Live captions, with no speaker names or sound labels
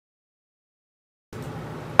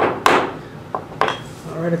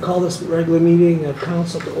All right, I call this regular meeting of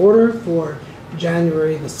council to order for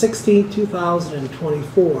January the 16th,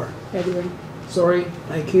 2024. February. Sorry,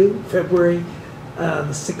 thank you. February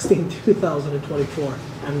the 16th, 2024.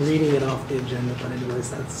 I'm reading it off the agenda, but anyways,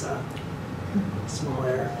 that's a small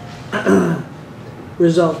error.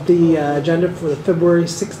 Result, the agenda for the February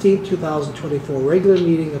 16th, 2024 regular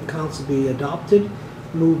meeting of council be adopted.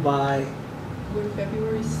 Moved by... We're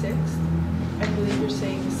February 6th. I believe you're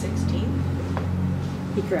saying the 16th.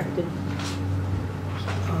 He corrected.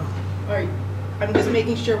 All right. I'm just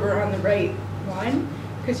making sure we're on the right one,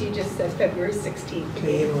 because you just said February 16th.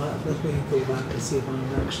 Okay, you know what? Let me go back and see if I'm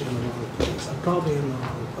actually in the wrong place. I'm probably in the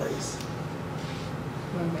wrong place.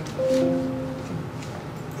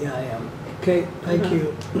 Yeah, I am. Okay, thank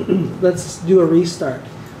you. Let's do a restart.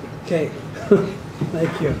 Okay,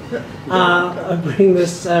 thank you. I bring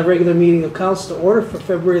this regular meeting of council to order for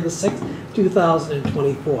February the 6th,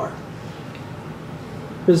 2024.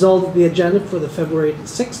 Result of the agenda for the February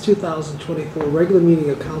 6th, 2024 regular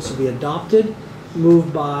meeting of council be adopted.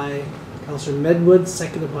 Moved by Councillor Medwid,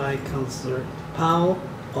 seconded by Councillor Powell.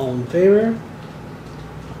 All in favor?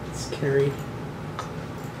 It's carried.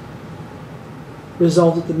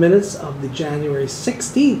 Result of the minutes of the January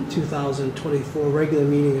 16th, 2024 regular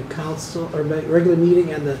meeting of council, or regular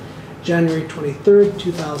meeting, and the January 23rd,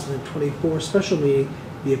 2024 special meeting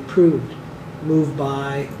be approved. Moved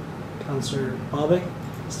by Councillor Bobick,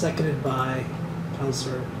 seconded by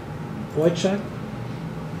Councillor Boychuk.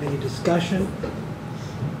 Any discussion?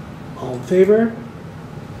 All in favor?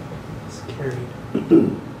 It's carried.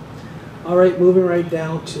 All right, moving right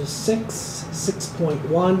down to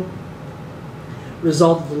 6.1.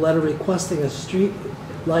 Result of the letter requesting a street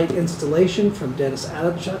light installation from Dennis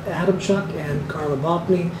Adamchuk and Carla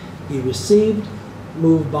Vopni be received.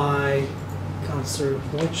 Moved by Councillor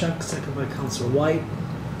Boychuk, seconded by Councillor Whyte.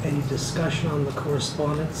 Any discussion on the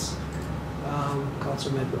correspondence?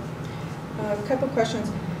 Councillor Medwid. A couple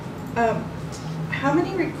questions. How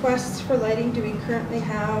many requests for lighting do we currently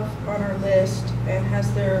have on our list, and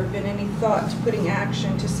has there been any thought to putting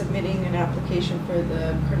action to submitting an application for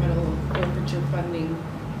the criminal forfeiture funding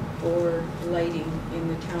for lighting in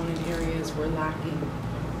the town and areas we're lacking?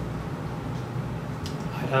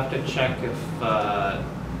 I'd have to check if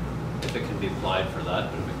it can be applied for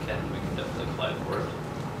that, but if it can, we can definitely apply for it.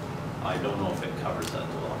 I don't know if it covers that,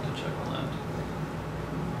 so we'll have to check on that.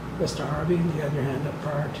 Mr. Harvey, you had your hand up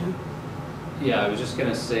prior to? Yeah, I was just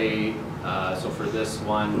gonna say, so for this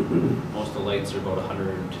one, most of the lights are about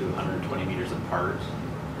 100 to 120 meters apart,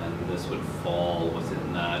 and this would fall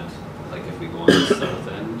within that, like if we go on the south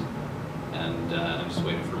end, and I'm just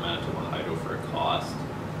waiting for Manitoba Hydro for a cost.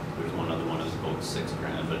 There's one other one that's about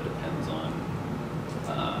 $6,000, but it depends on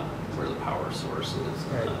where the power source is.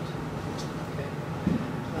 Right. Okay.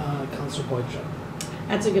 Councillor Boychuk.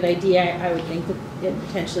 That's a good idea. I would think that it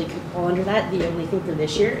potentially could fall under that. The only thing for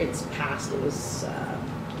this year, it's past. It was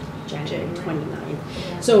January 29th.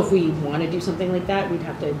 Yeah. So if we want to do something like that, we'd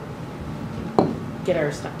have to get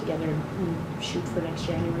our stuff together and shoot for next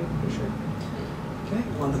January for sure. Okay.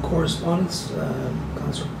 On the correspondence,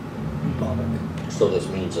 Councillor Bobick. So this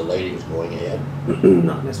means the lighting's going ahead?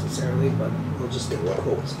 Not necessarily, but we'll just get the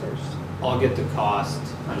quotes first. I'll get the cost.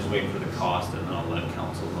 I'm just waiting for the cost, and then I'll let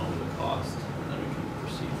council know the cost.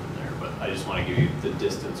 I just want to give you the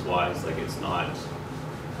distance-wise, like it's not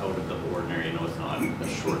out of the ordinary. You know, it's not a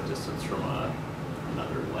short distance from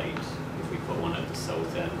another light. If we put one at the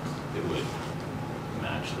south end, it would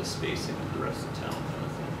match the spacing of the rest of town, kind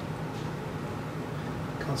of thing.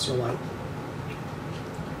 Councillor Whyte.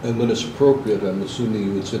 And when it's appropriate, I'm assuming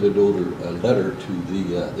you would send a letter to the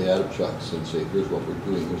Adamchuks and say, here's what we're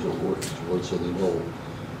doing, here's what we're working towards, so they know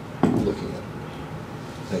what we're looking at.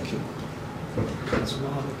 Thank you. Councillor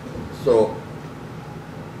Bobick. So,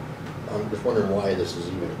 I'm just wondering why this is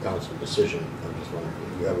even a council decision. I'm just wondering,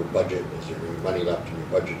 if you have a budget, is there any money left in your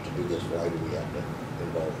budget to do this? Why do we have to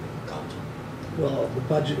involve the council? Well, the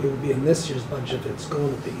budget, it would be in this year's budget if it's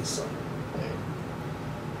going to be, so. Okay.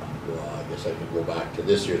 Well, I guess I could go back to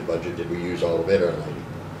this year's budget. Did we use all of it or lighting?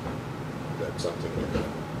 That's something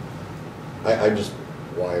that I just,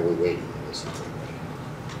 why are we waiting on this?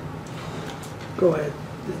 Go ahead.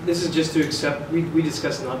 This is just to accept, we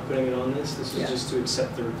discussed not putting it on this. This was just to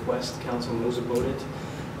accept the request. Council knows about it.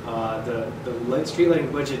 The street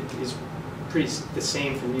lighting budget is pretty the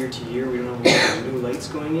same from year to year. We don't have new lights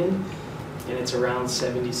going in, and it's around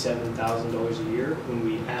 $77,000 a year. When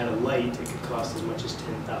we add a light, it could cost as much as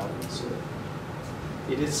 $10,000. So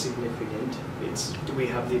it is significant. Do we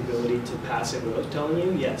have the ability to pass it without telling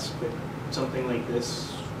you? Yes, but something like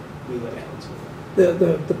this, we let council know.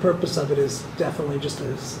 The purpose of it is definitely just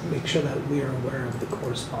to make sure that we are aware of the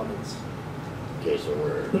correspondence. Okay, so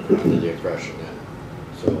we're under the impression then,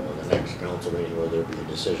 so the next council meeting, will there be a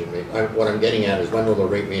decision made? What I'm getting at is when will the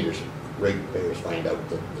ratepayers find out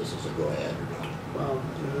that this is a go-ahead or not? Well,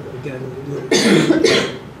 again,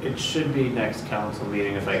 It should be next council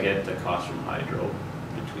meeting if I get the cost from hydro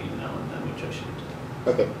between now and then, which I should.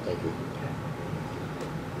 Okay, thank you.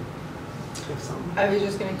 I was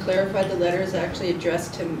just going to clarify, the letter is actually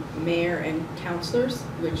addressed to mayor and councillors,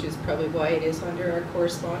 which is probably why it is under our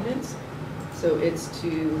correspondence. So it's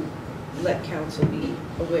to let council be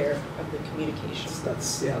aware of the communication.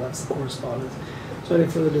 that's the correspondence. So any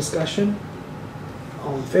further discussion?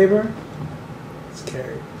 All in favor? It's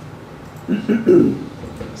carried.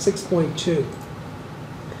 6.2.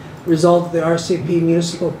 Resolve the RCMP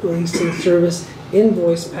Municipal Policing Service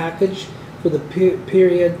invoice package for the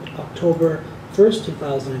period October 1st,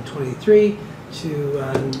 2023 to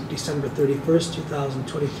December 31st,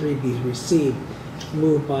 2023 be received.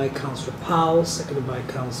 Moved by Councillor Powell, seconded by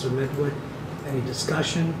Councillor Medwid. Any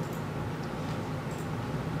discussion?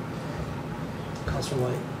 Councillor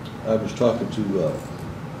Whyte. I was talking to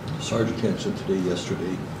Sergeant Henson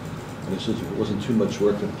yesterday, and he says if it wasn't too much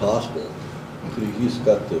work impossible, he's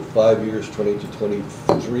got the 5 years, 20 to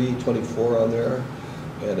 23, 24 on there.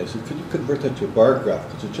 And I said, could you convert that to a bar graph?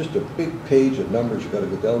 Because it's just a big page of numbers. You've got to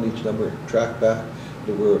go down each number and track back.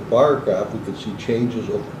 If we're a bar graph, we could see changes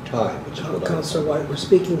over time, which is what Councillor Whyte, we're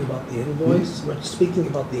speaking about the invoice. We're speaking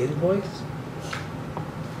about the invoice.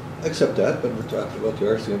 I accept that, but we're talking about the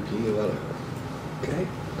RCMP and whatever. Okay.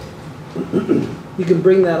 You can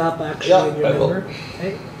bring that up actually in your I will. number.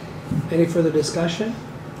 Okay. Any further discussion?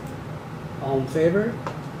 All in favor?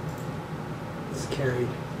 It's carried.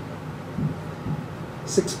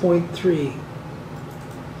 6.3.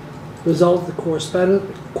 Resolve the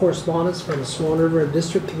correspondence from the Swan River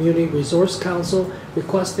District Community Resource Council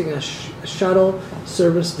requesting a shuttle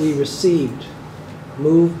service be received.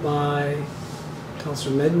 Moved by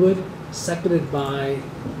Councillor Medwid, seconded by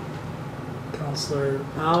Councillor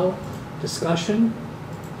Powell. Discussion?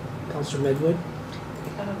 Councillor Medwid.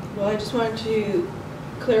 Well, I just wanted to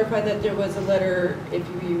clarify that there was a letter, if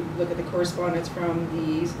you look at the correspondence from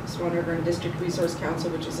the Swan River and District Resource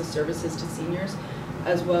Council, which is the services to seniors,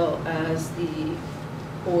 as well as the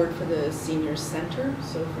board for the senior center,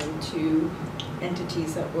 so from two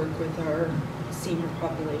entities that work with our senior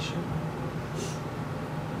population.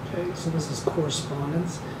 Okay, so this is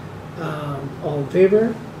correspondence. All in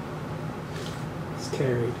favor? It's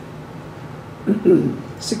carried.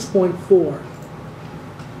 6.4.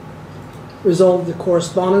 Resolve the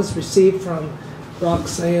correspondence received from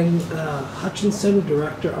Roxanne Hutchinson,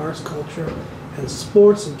 Director, Arts, Culture, and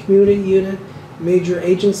Sports and Community Unit, Major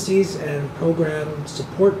Agencies and Program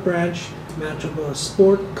Support Branch, Manitoba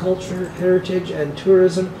Sport, Culture, Heritage, and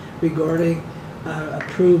Tourism regarding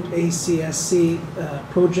approved ACSC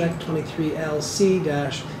Project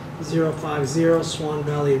 23LC-050 Swan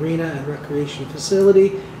Valley Arena and Recreation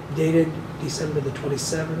Facility, dated December the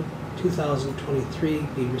 27th, 2023,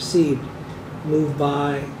 be received. Moved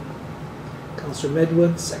by Councillor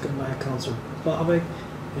Medwid, second by Councillor Bobick.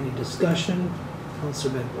 Any discussion?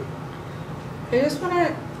 Councillor Medwid. I just want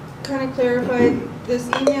to kind of clarify, this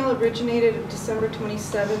email originated December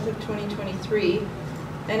 27th of 2023,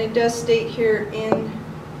 and it does state here in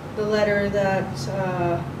the letter that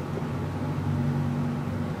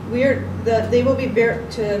they will be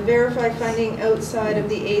to verify funding outside of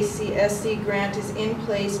the ACSC grant is in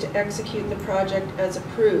place to execute the project as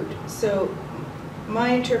approved. So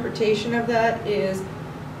my interpretation of that is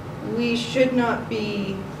we should not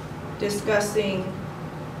be discussing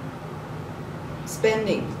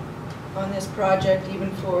spending on this project,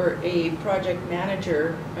 even for a project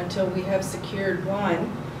manager, until we have secured,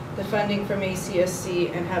 one, the funding from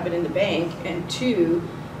ACSC and have it in the bank, and two,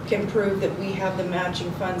 can prove that we have the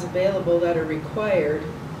matching funds available that are required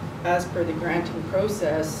as per the granting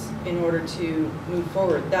process in order to move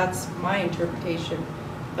forward. That's my interpretation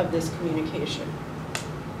of this communication.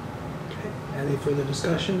 Okay. Any further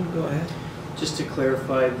discussion? Go ahead. Just to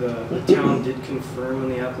clarify, the town did confirm in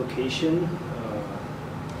the application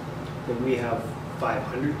that we have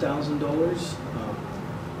 $500,000,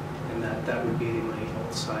 and that would be the money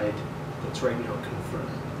outside that's right now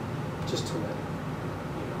confirmed. Just to let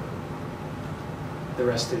you know. The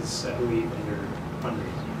rest is, I believe, under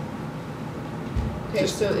fundraising. Okay,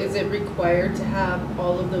 so is it required to have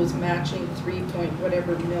all of those matching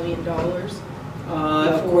 $3.whatever million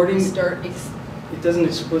before we start? It doesn't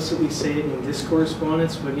explicitly say it in this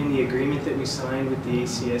correspondence, but in the agreement that we signed with the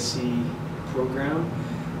ACSC program,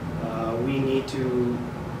 we need to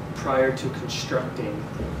prior to constructing,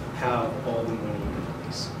 have all the money in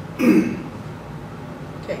place.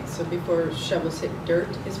 Okay, so before shovels hit dirt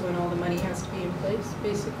is when all the money has to be in place,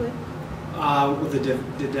 basically?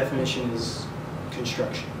 The definition is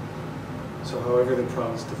construction. So however the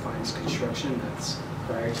province defines construction, that's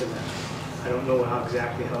prior to that. I don't know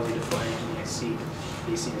exactly how they define the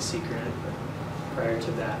ACSC grant, but prior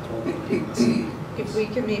to that, all the money must be. If we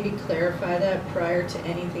could maybe clarify that prior to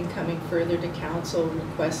anything coming further to council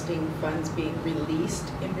requesting funds being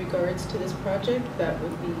released in regards to this project, that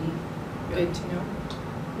would be good to know.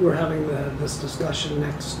 We're having this discussion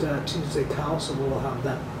next Tuesday council. We'll have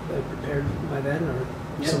that prepared by then, or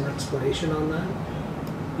some explanation on that.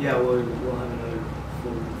 Yeah, we'll have another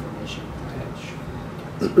full information package.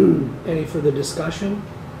 Any further discussion?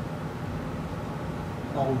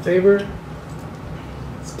 All in favor?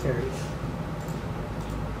 It's carried.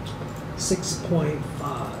 6.5.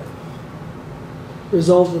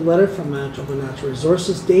 Resolved a letter from Manitoba Natural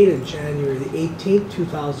Resources dated January the 18th,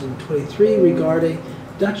 2023 regarding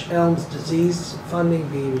Dutch elm's disease funding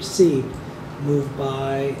be received. Moved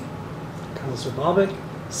by Councillor Bobick,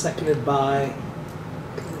 seconded by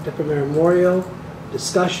Deputy Mayor Moriaux.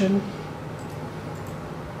 Discussion.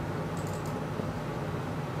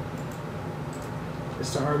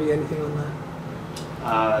 Mr. Harvey, anything on that?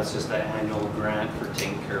 It's just an annual grant for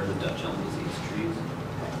taking care of the Dutch elm disease trees.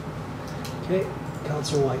 Okay,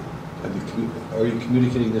 Councillor Whyte. Are you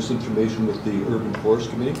communicating this information with the Urban Forest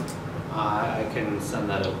Committee? I can send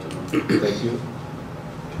that out to them. Thank you.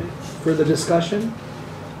 Okay. Further discussion?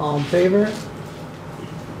 All in favor?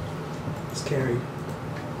 It's carried.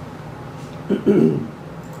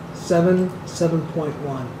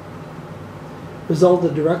 7.1. Resolved the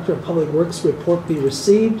Director of Public Works report be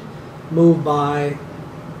received. Moved by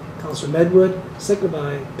Councillor Medwid, seconded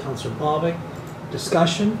by Councillor Bobick.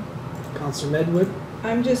 Discussion? Councillor Medwid.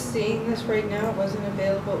 I'm just seeing this right now. It wasn't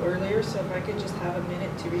available earlier, so if I could just have a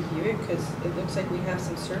minute to review it, because it looks like we have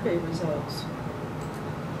some survey results.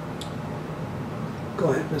 Go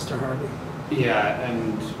ahead, Mr. Harvey. Yeah,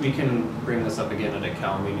 and we can bring this up again at a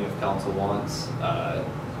council meeting if council wants. I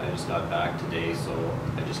just got back today, so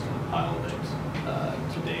I just compiled it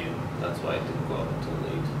today, and that's why it didn't go up until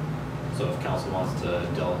late. So if council wants to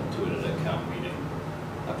delve into it at a council meeting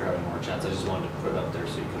after having more chance, I just wanted to put it up there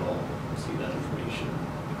so you could all see that information.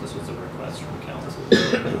 This was a request from council to do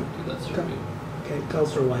that survey. Okay,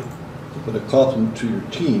 Councillor Whyte. But a compliment to your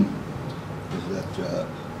team is that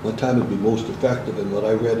what time would be most effective, and what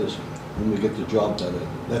I read is when we get the job done. And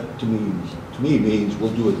that to me means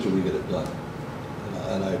we'll do it until we get it done.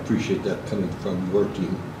 And I appreciate that coming from your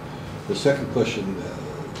team. The second question,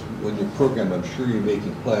 when you program, I'm sure you're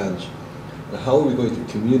making plans. How are we going to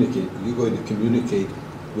communicate? Are you going to communicate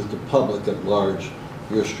with the public at large,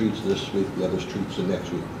 your streets this week, the other streets the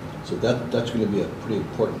next week? So that's going to be a pretty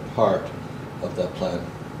important part of that plan.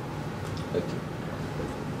 Thank you.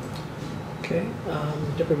 Okay,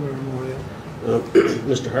 Deputy Mayor Moriaux.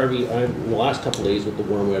 Mr. Harvey, in the last couple of days with the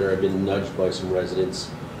warm weather, I've been nudged by some residents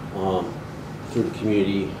through the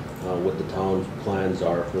community what the town's plans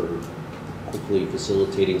are for hopefully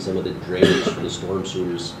facilitating some of the drainage for the storm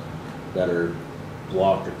sewers that are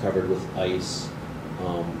blocked or covered with ice.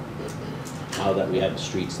 Now that we have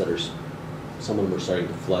streets that are, some of them are starting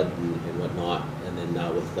to flood and whatnot, and then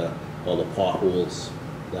now with all the potholes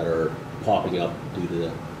that are popping up due to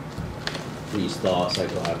the freeze-thaw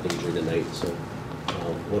cycle happening during the night. So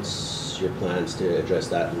what's your plans to address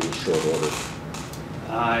that in short order?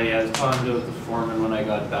 Yeah, I was talking to the foreman when I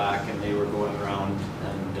got back, and they were going around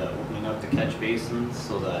and opening up the catch basins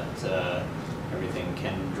so that everything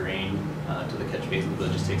can drain to the catch basins, but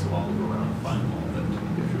it just takes a while to go around and find them all. But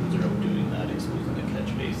the crews are out doing that, exposing the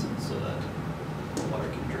catch basins so that the water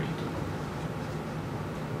can drain to them.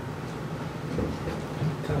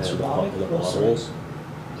 Councillor The Bobick. potholes?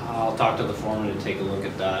 I'll talk to the foreman to take a look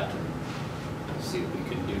at that and see what we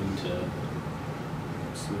can do to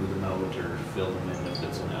smooth them out or fill them in if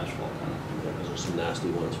it's an asphalt kind of thing. Because there's some nasty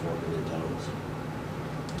ones forming in towns.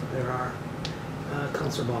 There are.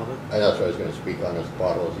 Councillor Bobick. That's what I was going to speak on, is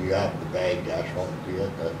potholes. You have the bagged asphalt, do you,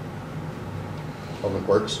 at the Public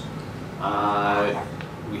Works?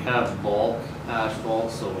 We have bulk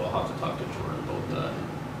asphalt, so we'll have to talk to Jordan about that.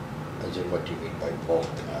 As in, what do you mean by bulk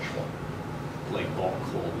asphalt? Like bulk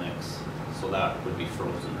cold mix, so that would be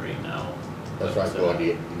frozen right now. That's But, right, going to,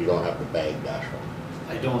 you don't have the bagged asphalt.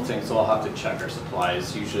 I don't think so. I'll have to check our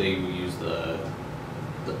supplies. Usually we use the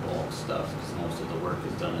bulk stuff because most of the work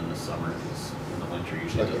is done in the summer, because in the winter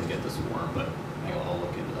usually Okay. doesn't get this warm, but I'll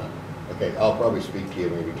look into that. Okay, I'll probably speak to you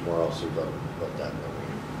maybe tomorrow, I'll see about that.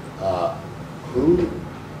 Who,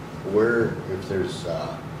 where, if there's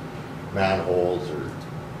manholes or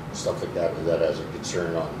stuff like that, that as a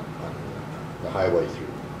concern on the highway through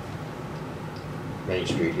Main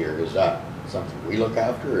Street here, is that something we look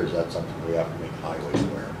after, or is that something we have to make highways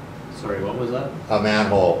aware of? Sorry, what was that? A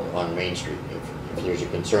manhole on Main Street, if there's a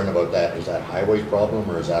concern about that, is that highway's problem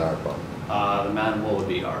or is that our problem? The manhole would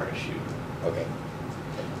be our issue. Okay.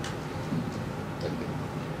 Thank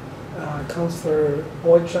you. Councillor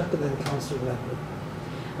Boychuk and then Councillor Medwid.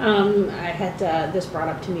 I had this brought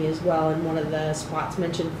up to me as well, and one of the spots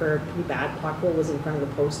mentioned for pretty bad pothole was in front of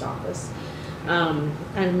the post office.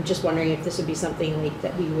 I'm just wondering if this would be something like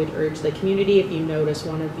that we would urge the community, if you notice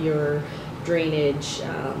one of your drainage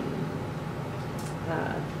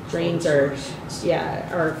drains are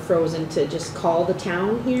frozen, to just call the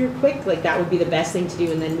town here quick. Like that would be the best thing to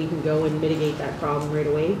do, and then we can go and mitigate that problem right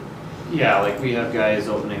away. Yeah, like we have guys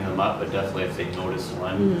opening them up, but definitely if they notice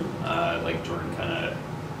one, like Jordan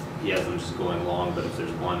he has them just going long, but if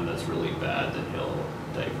there's one that's really bad, then he'll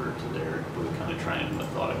divert to there. But we kind of try and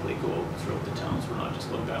methodically go throughout the town, so we're not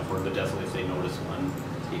just going back for it. But definitely if they notice one,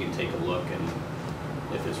 he can take a look, and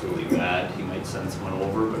if it's really bad, he might send someone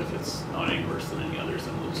over, but if it's not any worse than any others,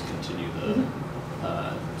 then we'll just continue the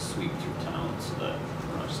sweep through town so that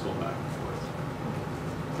we're not just going back and forth.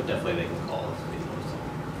 But definitely they can call if they notice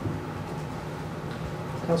something.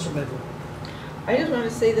 Councillor Medwid. I just want to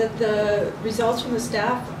say that the results from the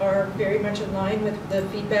staff are very much in line with the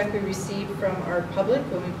feedback we received from our public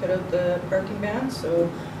when we put out the parking ban. So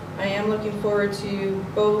I am looking forward to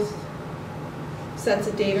both sets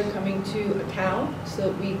of data coming to account so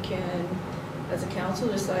that we can, as a council,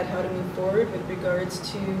 decide how to move forward with regards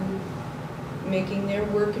to making their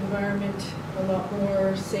work environment a lot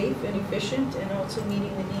more safe and efficient, and also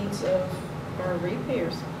meeting the needs of our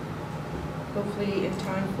ratepayers. Hopefully in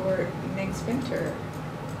time for next winter.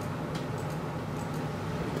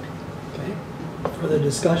 Okay. Further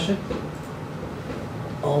discussion?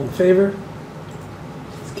 All in favor?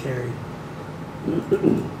 It's carried.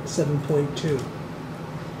 7.2.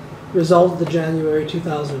 Result of the January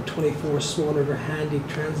 2024 Swan River Handy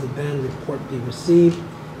Transit Ban report be received.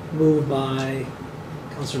 Moved by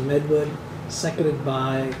Councillor Medwid, seconded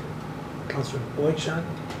by Councillor Boychuk.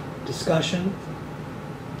 Discussion?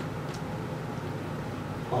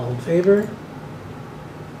 All in favor?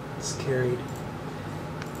 It's carried.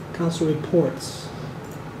 Council reports.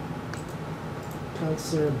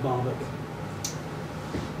 Councillor Bobick.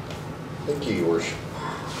 Thank you, Your Worship.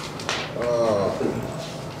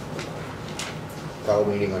 Powell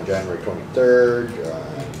meeting on January 23rd,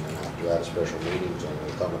 and after that, special meetings on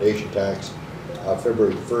the accommodation tax.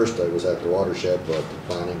 February 1st, I was at the watershed, but the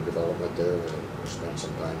planning development there, we spent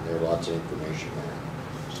some time there, lots of information there.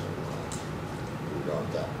 So, we got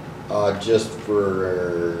that. Just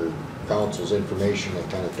for council's information, I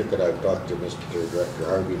kind of took it, I've talked to Mr. Director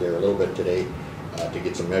Harvey there a little bit today to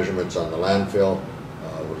get some measurements on the landfill.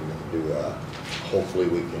 We're going to do, hopefully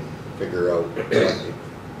we can figure out what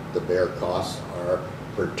the bare costs are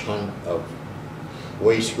per ton of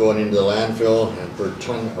waste going into the landfill, and per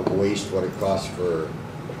ton of waste what it costs for,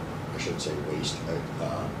 I shouldn't say waste,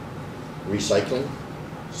 recycling.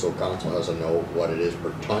 So council has to know what it is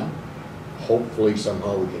per ton. Hopefully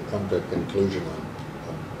somehow we can come to a conclusion on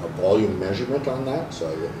a volume measurement on that. So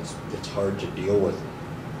it's hard to deal with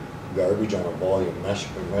garbage on a volume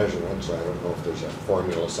measurement, so I don't know if there's a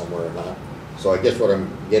formula somewhere or not. So I guess what I'm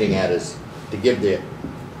getting at is to give the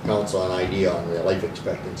council an idea on the life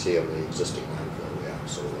expectancy of the existing landfill we have.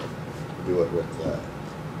 So we'll do it with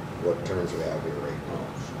what terms we have here right now.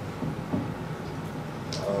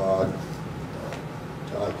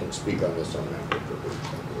 I can speak on this on after the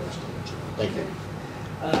rest of it. Thank you.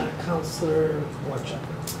 Councillor Boychuk.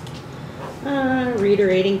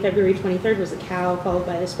 Reiterating, February 23rd was the cow, followed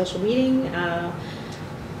by the special meeting,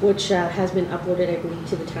 which has been uploaded, I believe,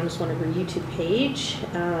 to the Town of Swan River YouTube page.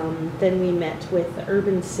 Then we met with the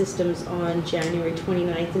Urban Systems on January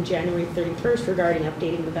 29th and January 31st regarding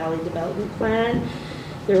updating the Valley Development Plan.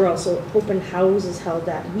 There were also open houses held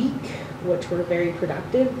that week, which were very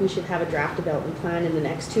productive. We should have a draft development plan in the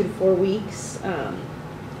next 2 to 4 weeks.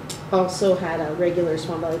 Also had a regular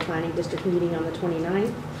Swan Valley Planning District meeting on the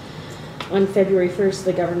 29th. On February 1st,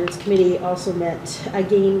 the Governance Committee also met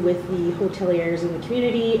again with the hoteliers in the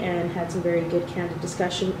community and had some very good candid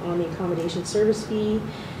discussion on the accommodation service fee.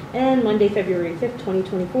 And Monday, February 5th,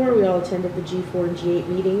 2024, we all attended the G4 and G8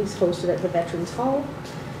 meetings hosted at the Veterans Hall.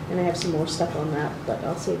 And I have some more stuff on that, but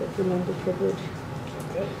I'll save it for member privilege.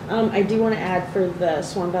 I do want to add for the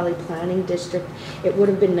Swan Valley Planning District, it would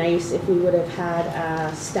have been nice if we would have had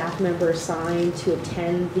a staff member assigned to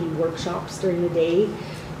attend the workshops during the day.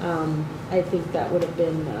 I think that would have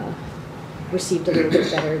been received a little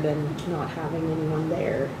bit better than not having anyone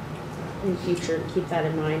there in future. Keep that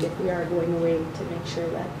in mind if we are going away, to make sure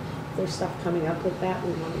that if there's stuff coming up like that,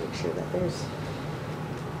 we want to make sure that there's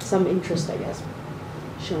some interest, I guess,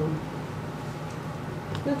 shown.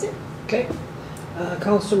 That's it. Okay.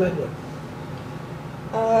 Councillor Medwid.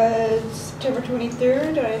 September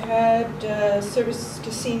 23rd, I had Service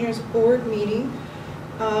to Seniors Board meeting.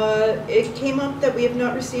 It came up that we have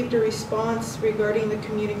not received a response regarding the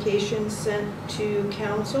communication sent to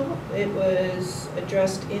council. It was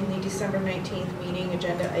addressed in the December 19th meeting,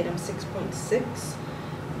 agenda item 6.6,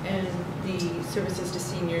 and the Services to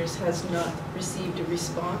Seniors has not received a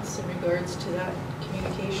response in regards to that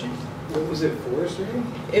communication. What was it for, sir?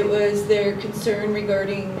 It was their concern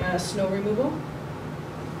regarding snow removal.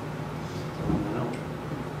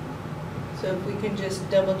 So if we can just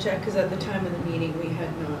double check, because at the time of the meeting, we had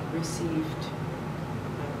not received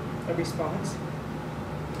a response.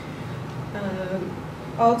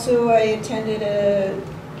 Also, I attended a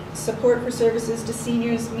Support for Services to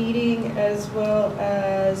Seniors meeting, as well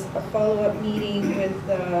as a follow-up meeting with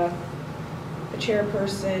the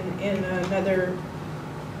chairperson in another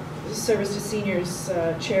Service to Seniors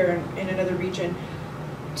chair in another region,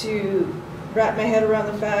 to wrap my head around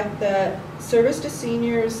the fact that Service to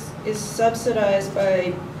Seniors is subsidized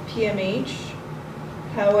by PMH.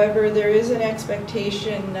 However, there is an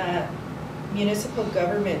expectation that municipal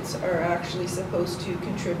governments are actually supposed to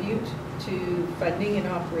contribute to funding and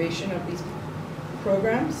operation of these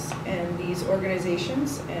programs and these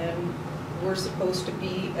organizations, and we're supposed to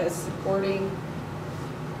be a supporting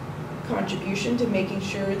contribution to making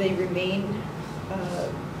sure they remain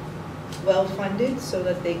well-funded so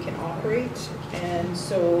that they can operate. And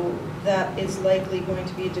so that is likely going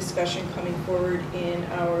to be a discussion coming forward in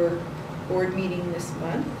our board meeting this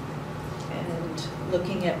month, and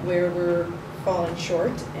looking at where we're falling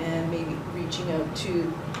short and maybe reaching out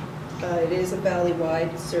to, it is a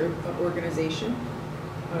valley-wide organization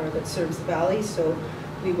that serves the valley, so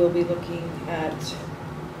we will be looking at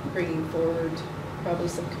bringing forward probably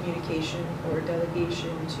some communication or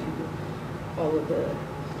delegation to all of the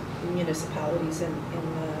municipalities in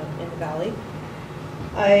the valley.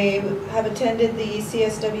 I have attended the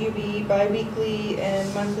CSWB bi-weekly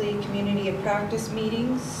and monthly community of practice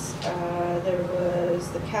meetings. There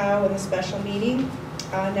was the cow and the special meeting.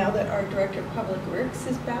 Now that our Director of Public Works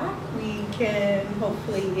is back, we can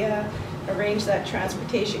hopefully arrange that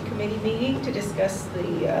Transportation Committee meeting to discuss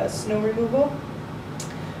the snow removal.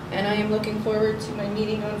 And I am looking forward to my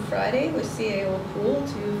meeting on Friday with CAO Poole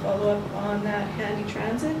to follow up on that handy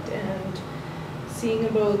transit and seeing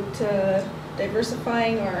about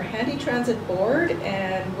diversifying our handy transit board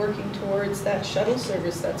and working towards that shuttle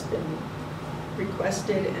service that's been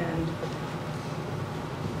requested and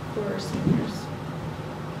for our seniors.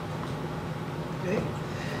 Okay.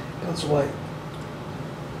 Councillor Whyte.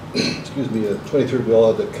 Excuse me, 23rd, we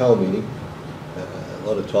all had the cow meeting. A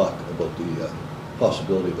lot of talk about the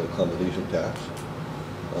possibility of an accommodation tax.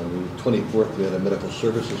 On the 24th, we had a medical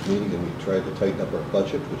services meeting, and we tried to tighten up our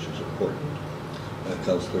budget, which is important.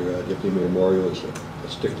 Councillor Deputy Mayor Moriaux is a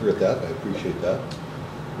stickler at that. I appreciate that.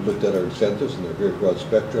 We looked at our incentives, and they're very broad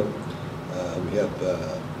spectrum.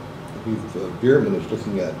 Bierman is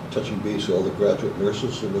looking at touching base with all the graduate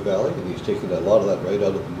nurses in the valley, and he's taking a lot of that right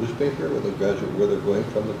out of the newspaper where they're going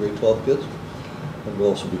from, the grade 12 kids. And we'll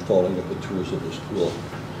also be following up with tours of the school.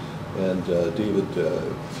 And David,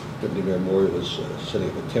 Deputy Mayor Moriaux, is setting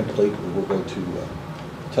up a template where we're going to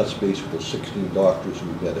touch base with the 16 doctors who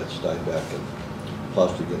we met at Steinbach and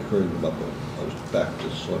possibly get hurrying them up back to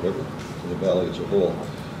Swan River, to the valley as a whole.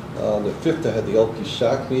 On the 5th, I had the LP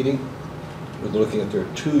SAC meeting. We're looking at their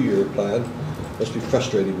 2-year plan. It must be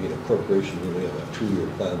frustrating being a corporation when we have a 2-year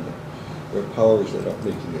plan. There are powers that aren't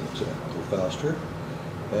making it go faster.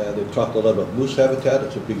 And they've talked a lot about moose habitat.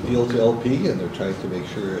 It's a big deal to LP, and they're trying to make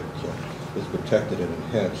sure it's protected and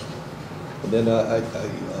enhanced. And then the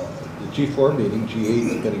G4 meeting,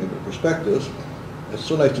 G8, getting into perspectives. It's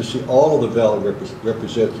so nice to see all of the valley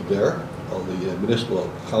represented there, all the municipal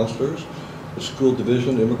councillors, the school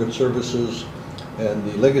division, immigrant services, and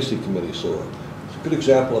the legacy committee. So it's a good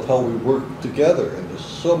example of how we work together, and there's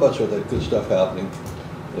so much of that good stuff happening.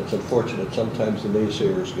 And it's unfortunate sometimes the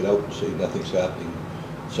naysayers get out and say nothing's happening.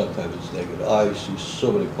 Sometimes it's negative. I see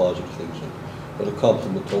so many positive things, and what a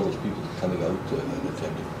compliment to all those people coming out and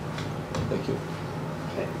attending. Thank you.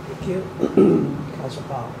 Okay, thank you. Councillor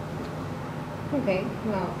Powell. Okay,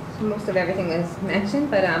 well, most of everything was mentioned,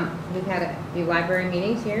 but we've had a few library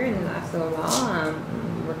meetings here in the last little while,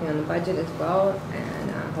 working on the budget as well,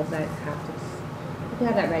 and hope that we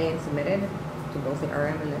have that ready and submitted to both the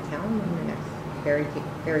RM and the town in the next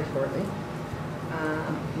very shortly.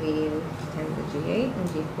 We attended the G8 and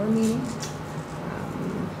G4 meeting.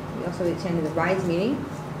 We also attended the RISE meeting,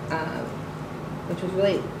 which was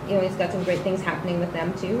really, it's got some great things happening with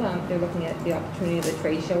them too. They're looking at the opportunity of the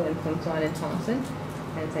trade show in Swan and Thompson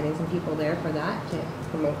and sending some people there for that to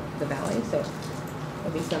promote the valley. So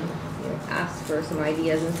there'll be some, asks for some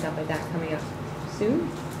ideas and stuff like that coming up soon.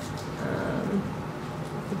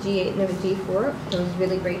 The G8 and the G4, it was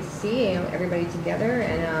really great to see everybody together,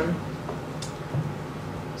 and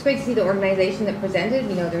it's great to see the organization that presented.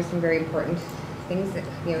 There's some very important things that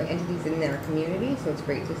entities in their community, so it's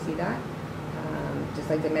great to see that. Just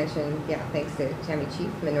like to mention, thanks to Tammy Chief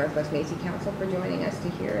from the Northwest Métis Council for joining us to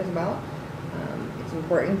hear as well. It's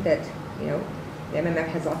important that the MMF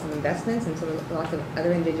has lots of investments and so lots of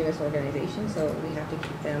other Indigenous organizations, so we have to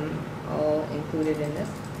keep them all included in this.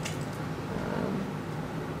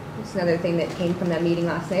 Just another thing that came from that meeting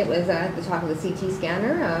last night was the talk of the CT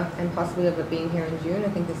scanner and possibly of it being here in June. I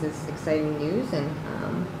think this is exciting news, and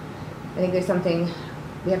I think there's something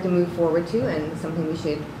we have to move forward to, and something we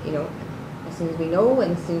should, as soon as we know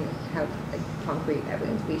and soon have concrete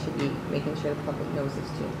evidence, we should be making sure the public knows this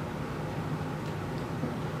too.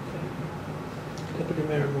 Deputy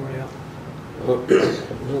Mayor Moriaux.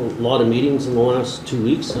 A lot of meetings in the last 2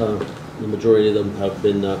 weeks. The majority of them have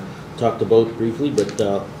been talked about briefly, but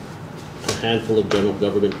a handful of general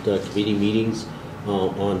government committee meetings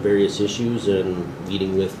on various issues, and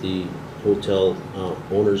meeting with the hotel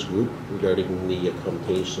owners group regarding the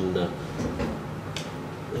accommodation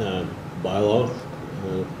bylaw,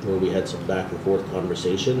 where we had some back and forth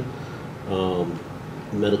conversation.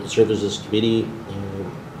 Medical Services Committee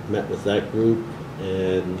met with that group,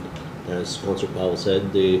 and as Councillor Powell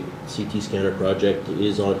said, the CT scanner project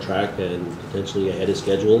is on track and potentially ahead of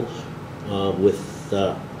schedule, with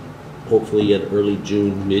hopefully an early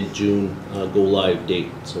June, mid-June go live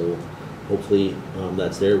date. So hopefully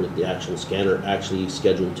that's there, with the actual scanner actually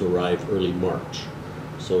scheduled to arrive early March.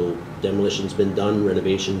 So demolition's been done,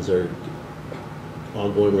 renovations are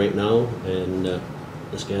ongoing right now, and the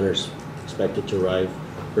scanner's expected to arrive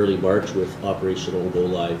early March with operational go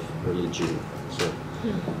live early June. So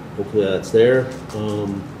hopefully that's there.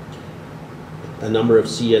 A number of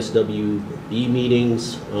CSWB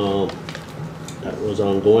meetings that was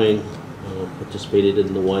ongoing. Participated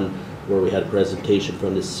in the one where we had a presentation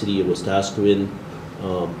from the city of Wetaskiwin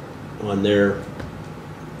on their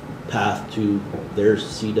path to their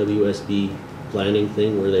CWSB planning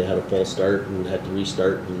thing, where they had a false start and had to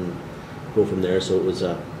restart and go from there. So it was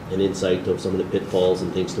an insight of some of the pitfalls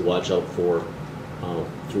and things to watch out for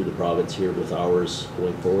through the province here with ours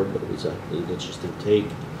going forward, but it was an interesting take.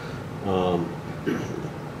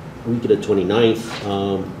 Week of the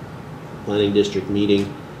 29th, planning district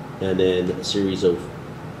meeting, and then a series of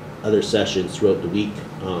other sessions throughout the week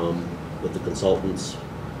with the consultants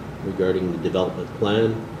regarding the development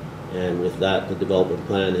plan. And with that, the development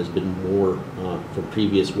plan has been more from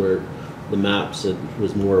previous, where the maps, it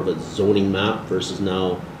was more of a zoning map, versus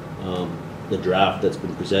now the draft that's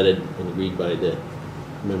been presented and agreed by the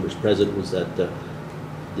members present was that the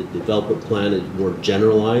development plan is more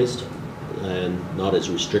generalized and not as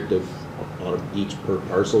restrictive on each per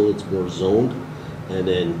parcel. It's more zoned, and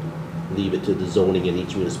then leave it to the zoning in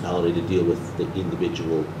each municipality to deal with the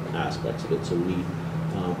individual aspects of it. So we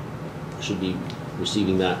should be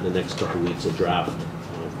receiving that in the next couple of weeks, a draft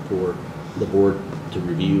for the board to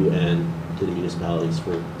review, and to the municipalities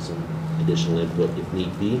for some additional input if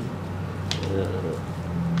need be.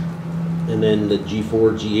 And then the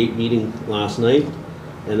G4, G8 meeting last night,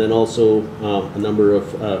 and then also a number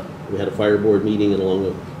of, we had a fire board meeting, and along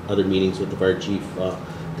with other meetings with the fire chief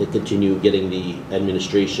to continue getting the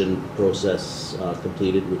administration process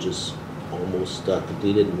completed, which is almost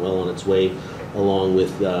completed and well on its way, along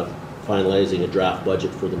with finalizing a draft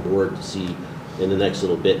budget for the board to see in the next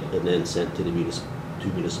little bit, and then sent to the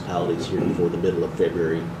two municipalities here before the middle of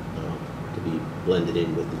February to be blended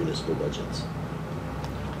in with the municipal budgets.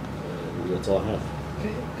 And that's all I have.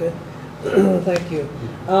 Okay, good. Thank you.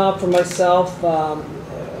 For myself,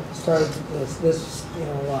 started this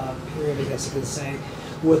period, I guess I could say,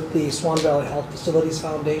 with the Swan Valley Health Facilities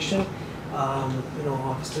Foundation.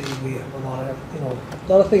 Obviously we have a lot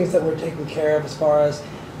of things that we're taking care of as far as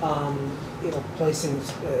placing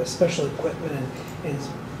special equipment in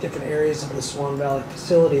different areas of the Swan Valley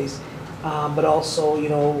facilities, but also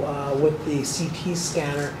with the CT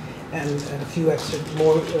scanner and a few extra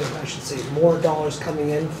more dollars coming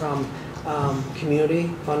in from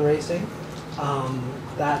community fundraising.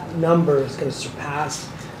 That number is going to surpass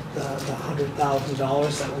the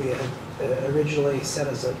 $100,000 that we had originally set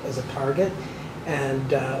as a target,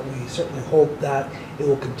 and we certainly hope that it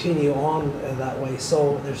will continue on that way.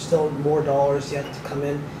 So there's still more dollars yet to come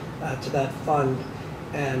in to that fund.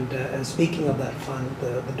 And speaking of that fund,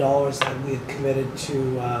 the dollars that we had committed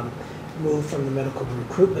to move from the medical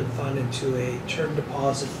recruitment fund into a term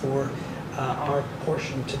deposit for our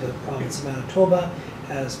portion to the province of Manitoba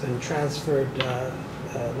has been transferred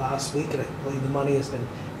last week, and I believe the money has been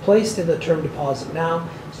placed in the term deposit now.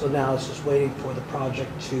 So now it's just waiting for the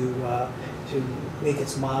project to make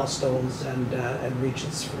its milestones and reach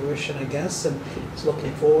its fruition, I guess. And it's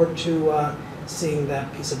looking forward to seeing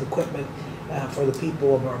that piece of equipment for the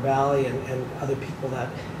people of our valley and other people that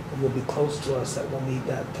will be close to us that will need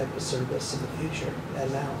that type of service in the future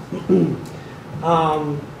and now.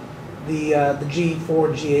 The G4,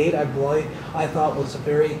 G8, I thought was a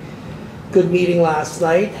very good meeting last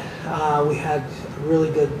night. We had a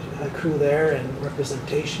really good crew there and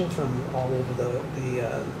representation from all over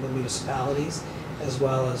the municipalities, as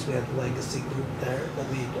well as we had the legacy group there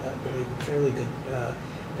that made a fairly good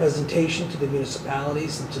presentation to the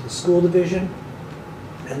municipalities and to the school division.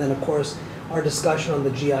 And then of course our discussion on the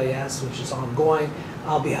GIS, which is ongoing.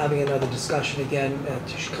 I'll be having another discussion again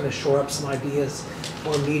to kind of shore up some ideas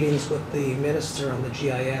for meetings with the minister on the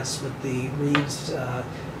GIS with the Reeves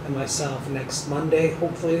and myself next Monday.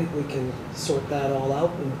 Hopefully we can sort that all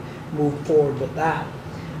out and move forward with that.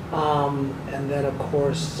 And then of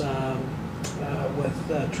course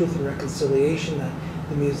with Truth and Reconciliation that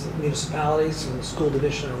the municipalities and the school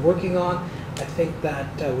division are working on. I think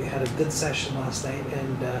that we had a good session last night,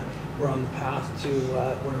 and we're on the path to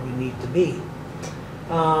where we need to be.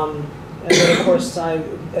 And then of course I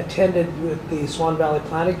attended with the Swan Valley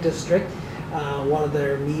Planning District one of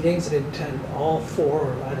their meetings. I didn't attend all four,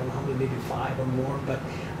 or I don't know how many, maybe 5 or more, but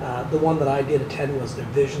the one that I did attend was their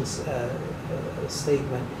vision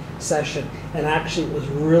statement session, and actually it was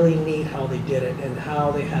really neat how they did it and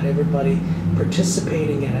how they had everybody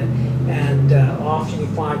participating in it. And often you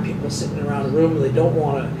find people sitting around a room and they don't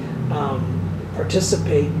want to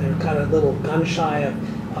participate, and they're kind of a little gun shy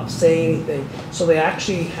of saying anything. So they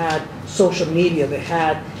actually had social media. They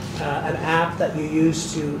had an app that you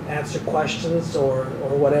use to answer questions or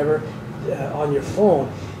whatever on your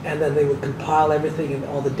phone, and then they would compile everything and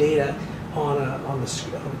all the data on the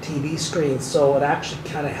TV screen. So it actually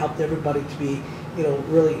kind of helped everybody to be,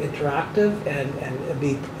 really interactive and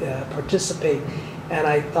be participate. And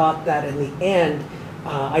I thought that in the end,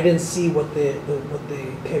 I didn't see what they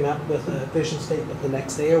came up with a vision statement the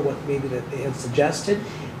next day, or what maybe that they had suggested,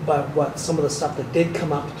 but what some of the stuff that did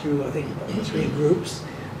come up through, I think 3 groups,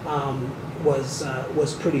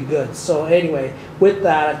 was pretty good. So anyway, with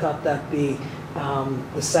that, I thought that the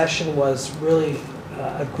session was really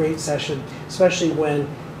a great session, especially when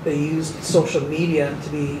they used social media to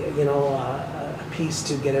be, a piece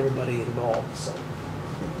to get everybody involved. So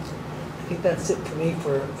I think that's it for me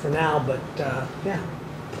for now, but yeah.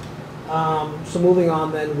 So moving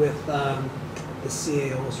on then with the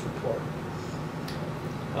CAO's report.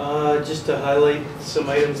 Just to highlight some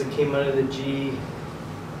items that came out of the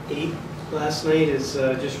G8 last night is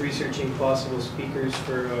just researching possible speakers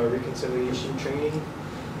for reconciliation training,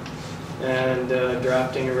 and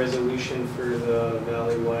drafting a resolution for the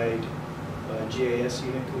valley-wide GIS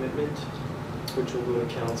unit commitment, which will go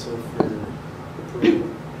to council for approval.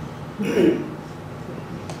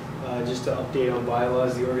 Just to update on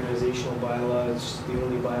bylaws, the organizational bylaws, the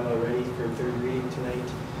only bylaw ready for 3rd reading tonight.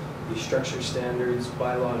 The structure standards,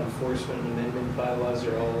 bylaw enforcement amendment bylaws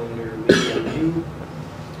are all under legal review.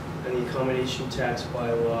 And the accommodation tax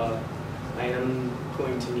bylaw, I am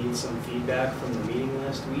going to need some feedback from the meeting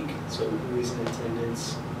last week. So who is in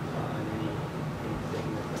attendance and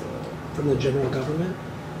anything that... From the general government?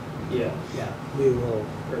 Yeah. Yeah, we will.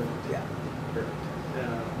 Perfect. Yeah. Perfect.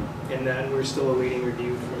 And then we're still awaiting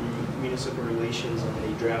review from municipal relations on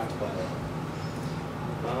the draft bylaw.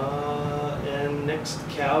 And next,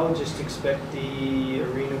 Cal, just expect the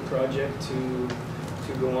arena project to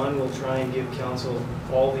go on. We'll try and give council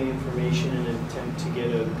all the information in an attempt to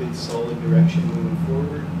get a good solid direction moving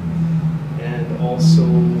forward. And also,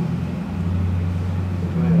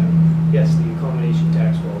 yes, the accommodation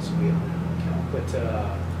tax will also be on that, Cal. But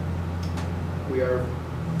we are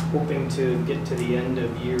hoping to get to the end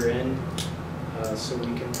of year end so we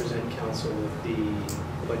can present council with the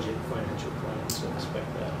budget financial plan. So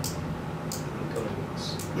expect that in the coming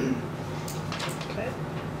weeks. Okay.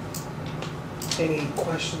 Any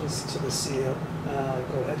questions to the CEO?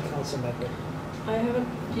 Go ahead, Councillor Medwid. I have a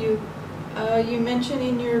few. You mentioned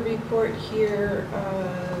in your report here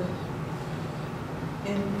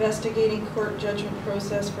investigating court judgment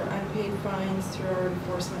process for unpaid fines through our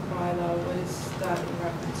enforcement bylaw. What is that in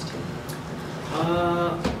reference to?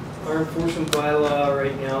 Our enforcement bylaw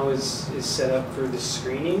right now is set up for the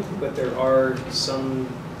screening, but there are some,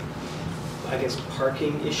 I guess,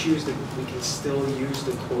 parking issues that we can still use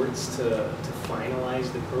the courts to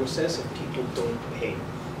finalize the process if people don't pay.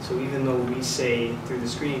 So even though we say through the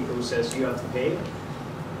screening process you have to pay,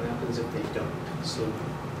 what happens if they don't? So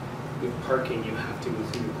with parking, you have to go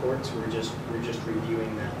through the courts. We're just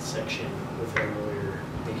reviewing that section with our lawyer,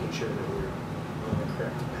 making sure that we're on the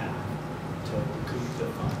correct path to recoup the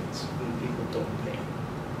funds when people don't pay.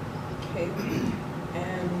 Okay.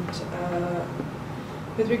 And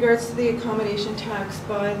with regards to the accommodation tax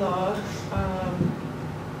bylaw,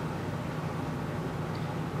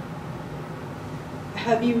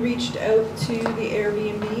 have you reached out to the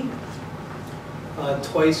Airbnb?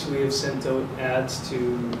 Twice we have sent out ads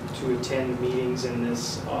to attend meetings in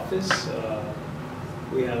this office.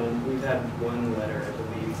 We've had one letter, I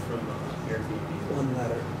believe, from Airbnb. One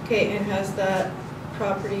letter. Okay, and has that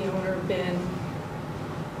property owner been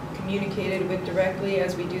communicated with directly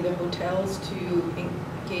as we do the hotels to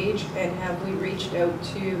engage? And have we reached out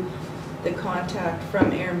to the contact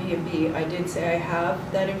from Airbnb? I did say I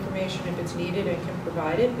have that information if it's needed and can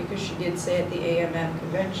provide it, because she did say at the AMM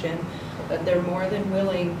convention that they're more than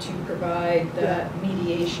willing to provide that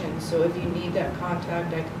mediation. So if you need that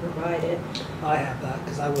contact, I can provide it. I have that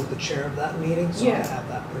because I was the chair of that meeting, so I have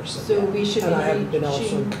that person. So we should and be I have been also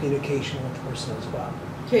in reaching- communication with the person as well.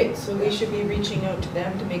 Okay, so we should be reaching out to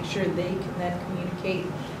them to make sure they can then communicate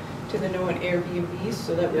to the known Airbnbs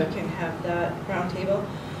so that we can have that roundtable.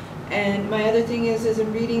 And my other thing is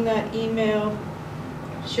in reading that email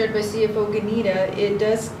shared by CFO Gnida, it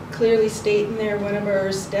does clearly state in there one of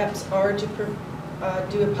our steps are to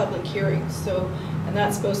do a public hearing. So, and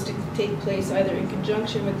that's supposed to take place either in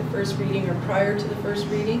conjunction with the first reading or prior to the first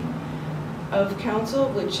reading of council,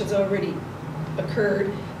 which has already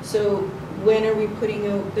occurred. So when are we putting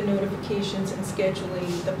out the notifications and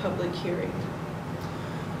scheduling the public hearing?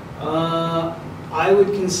 I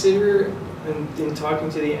would consider, in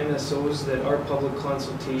talking to the MSOs, that our public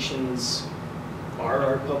consultations are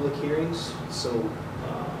our public hearings. So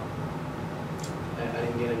I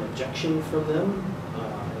didn't get an objection from them.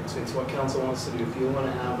 It's what council wants to do. If you want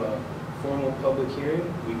to have a formal public hearing,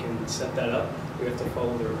 we can set that up. We have to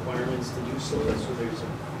follow the requirements to do so. So there's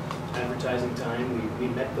an advertising time. We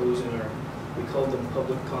met those in our, we called them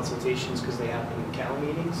public consultations because they happen in CAL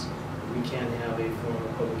meetings. We can have a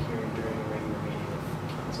formal public hearing during a regular meeting of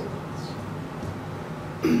council.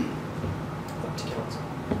 Up to council.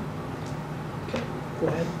 Okay, go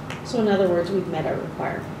ahead. So in other words, we've met our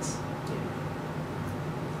requirements.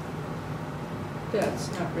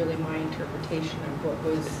 That's not really my interpretation of what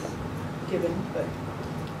was given, but.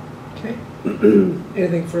 Okay.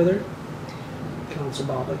 Anything further? Councillor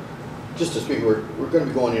Bobick. Just to speak, we're going to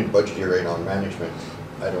be going into budget here right now on management.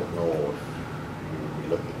 I don't know if you would be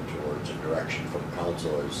looking towards a direction from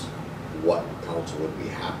council as what council would be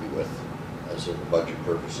happy with as in budget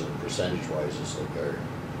purposes and percentage-wise is like there.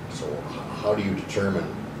 So how do you determine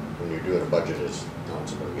when you're doing a budget, is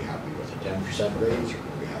council going to be happy with a 10% raise, or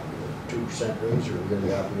going to be happy with a 2% raise, or are we going to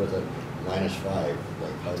be happy with a -5?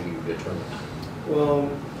 Like, how do you determine that? Well,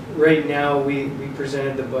 right now we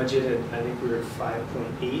presented the budget at, I think we were at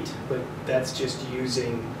 5.8, but that's just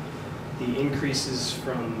using the increases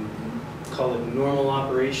from, call it normal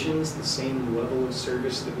operations, the same level of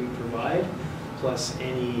service that we provide, plus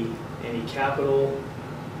any capital,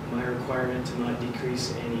 my requirement to not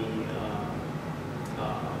decrease any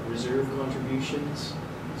reserve contributions,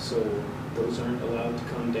 so those aren't allowed to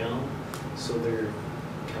come down. So their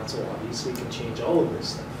council obviously can change all of this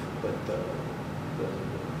stuff, but the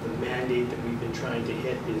mandate that we've been trying to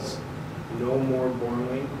hit is no more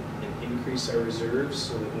borrowing and increase our reserves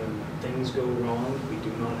so that when things go wrong, we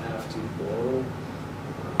do not have to borrow,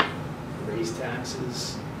 raise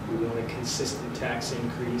taxes. We want a consistent tax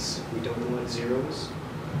increase. We don't want zeros.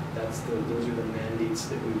 Those are the mandates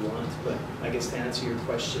that we want. But I guess to answer your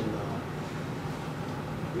question,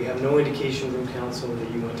 we have no indication from council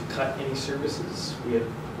that you want to cut any services. We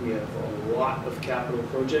have a lot of capital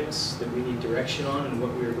projects that we need direction on and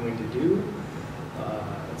what we are going to do.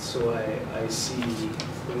 So I see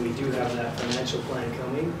when we do have that financial plan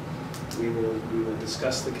coming, we will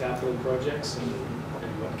discuss the capital projects and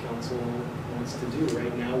what council wants to do.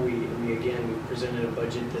 Right now, we presented a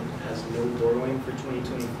budget that has no borrowing for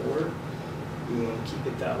 2024. We want to keep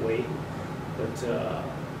it that way, but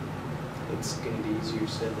it's going to be easier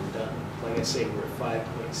said than done. Like I say, we're at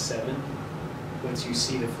 5.7. Once you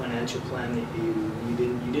see the financial plan, that you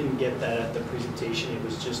didn't get that at the presentation. It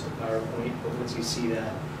was just the PowerPoint. But once you see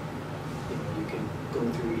that, you can go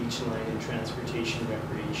through each line in transportation,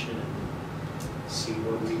 recreation, and see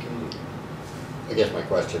what we can do. I guess my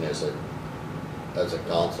question is that as a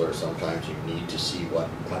counselor, sometimes you need to see what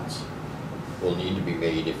cuts will need to be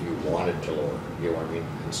made if you wanted to lower, you know what I mean?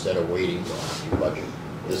 Instead of waiting till after you budget.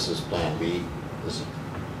 This is plan B, this is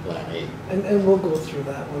plan A. And we'll go through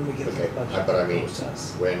that when we get to the Okay, budget but I mean,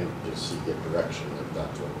 process. when does he get direction if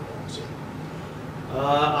that's what we want to see?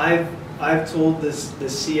 I've told the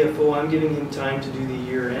CFO I'm giving him time to do the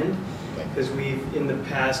year end, Okay. because in the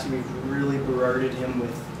past, we've really berarded him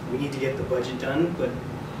with, we need to get the budget done, but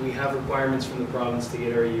we have requirements from the province to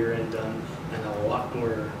get our year end done, and a lot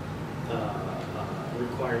more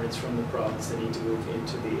requirements from the province that need to move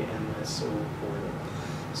into the MSO portal.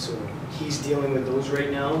 So he's dealing with those right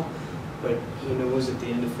now, but he knows at the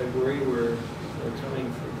end of February we're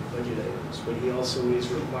coming for the budget items. But he also is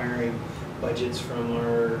requiring budgets from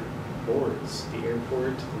our boards, the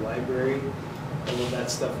airport, the library. All of that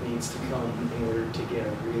stuff needs to come in order to get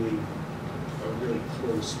a really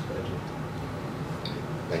close budget.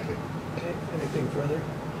 Thank you. Okay, anything further?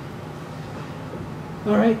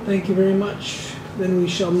 All right, thank you very much. Then we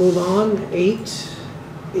shall move on,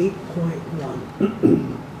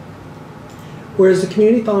 8.1. Whereas the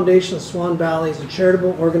Community Foundation of Swan Valley is a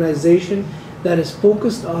charitable organization that is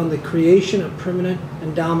focused on the creation of permanent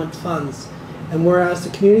endowment funds, and whereas the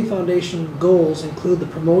Community Foundation goals include the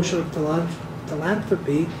promotion of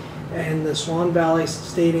philanthropy and the Swan Valley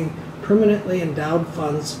sustaining permanently endowed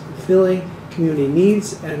funds, fulfilling community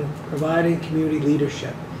needs, and providing community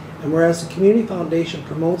leadership. And whereas the Community Foundation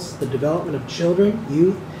promotes the development of children,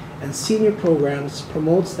 youth, and senior programs,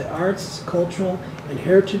 promotes the arts, cultural, and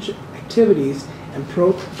heritage activities, and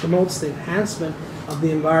promotes the enhancement of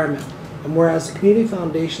the environment. And whereas the Community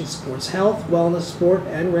Foundation supports health, wellness, sport,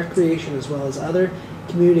 and recreation, as well as other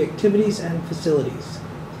community activities and facilities.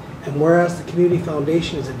 And whereas the Community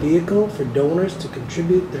Foundation is a vehicle for donors to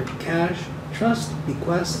contribute their cash, trust,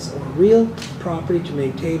 bequests, or real property to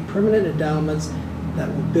maintain permanent endowments that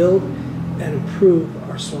will build and improve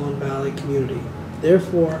our Swan Valley community.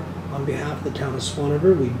 Therefore, on behalf of the town of Swan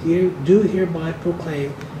River, we do hereby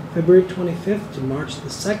proclaim February 25th to March the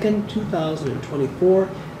 2nd, 2024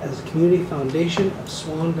 as the Community Foundation of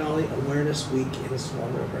Swan Valley Awareness Week in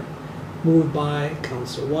Swan River. Moved by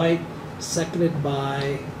Councillor Whyte, seconded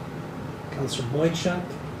by Councillor Boychuk.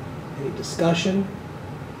 Any discussion?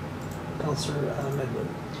 Councillor Medwid.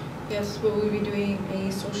 Yes, will we be doing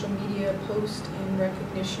a social media post in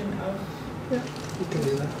recognition of? Yeah, we can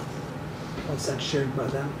do that once that's shared by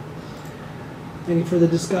them. Any further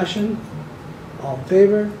discussion? All in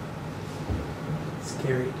favor? It's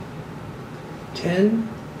carried.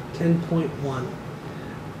 10.1.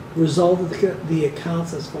 Resolve the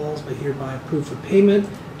accounts as follows by hereby approved for payment.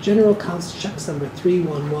 General accounts checks number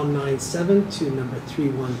 31197 to number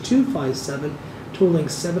 31257 totaling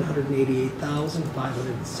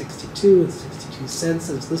 $788,562.62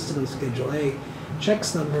 as listed on Schedule A.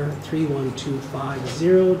 Checks number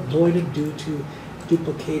 31250 voided due to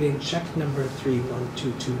duplicating check number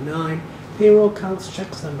 31229. Payroll accounts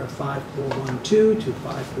checks number 5412 to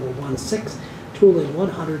 5416 totaling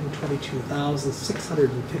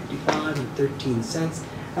 $122,655.13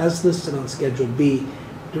 as listed on Schedule B.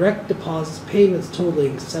 Direct deposits payments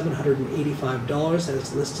totaling $785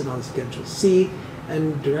 as listed on Schedule C,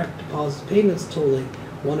 and direct deposit payments totaling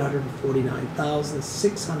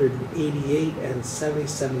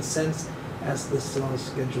 $149,688.77 as listed on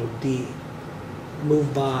Schedule D.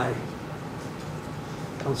 Moved by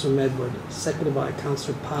Councillor Medwid, seconded by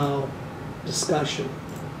Councillor Powell. Discussion.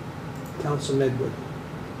 Councillor Medwid.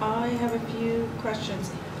 I have a few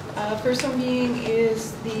questions. First one being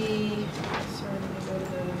is the, sorry, let me go to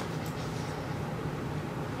the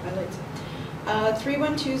highlights.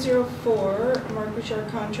 31204, Mark Bouchard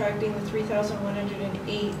contracting the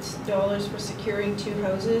 $3,108 for securing 2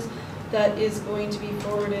 houses. That is going to be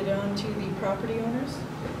forwarded on to the property owners?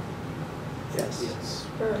 Yes. Yes.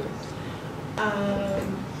 Perfect.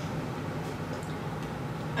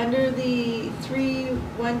 Under the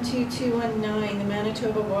 312219, the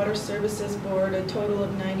Manitoba Water Services Board, a total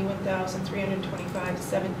of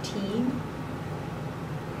 $91,325.17.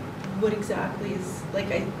 What exactly is, like,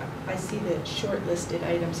 I see the shortlisted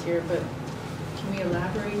items here, but can we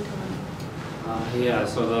elaborate on? Yeah,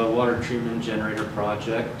 so the water treatment generator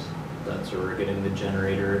project, that's where we're getting the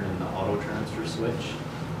generator and the auto transfer switch.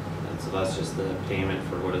 And so that's just the payment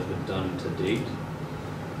for what has been done to date.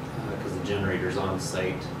 Because the generator's on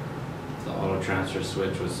site. The auto transfer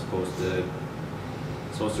switch was supposed to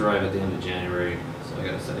arrive at the end of January. So I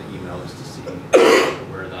gotta send an email just to see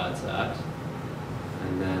where that's at.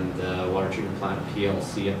 And then the water treatment plant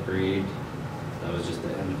PLC upgrade, that was just the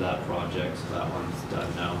end of that project, so that one's done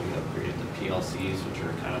now. We upgraded the PLCs, which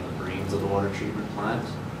are kind of the brains of the water treatment plant,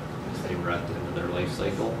 because they were at the end of their life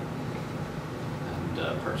cycle. And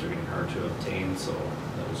parts are getting hard to obtain, so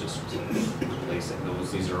that was just replacing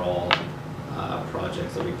those. These are all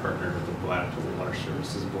projects that we partnered with the Manitoba Water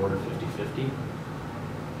Services Board 50/50.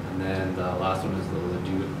 And then the last one is the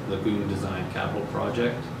Lagoon Design Capital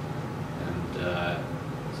Project. And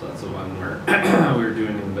so that's the one where we were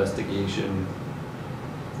doing an investigation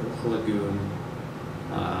for the lagoon.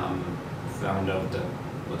 Found out that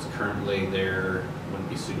what's currently there wouldn't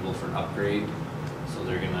be suitable for an upgrade. So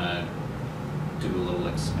they're gonna do a little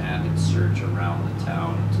expanded search around the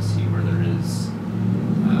town to see where there is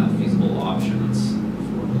feasible options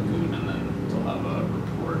for lagoon, and then they'll have a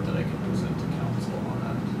report that I can present to council on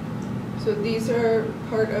that. So these are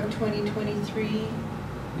part of 2023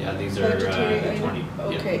 Yeah, these are budgetary 20. item?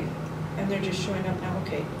 Okay, and they're just showing up now,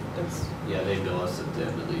 okay, that's Yeah, they bill us at the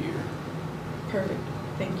end of the year. perfect,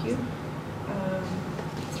 thank you.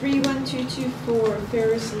 31224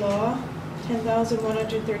 Ferris Law,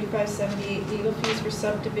 10,135.78 legal fees for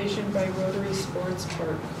subdivision by Rotary Sports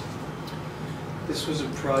Park. This was a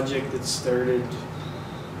project that started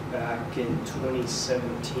back in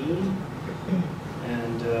 2017,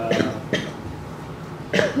 and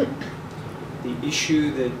the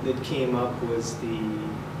issue that came up was the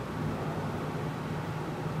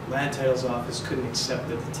land titles office couldn't accept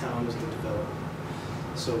that the town was the developer.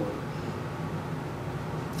 So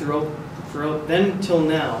throughout then till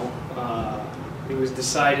now, it was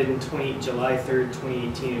decided in July 3rd,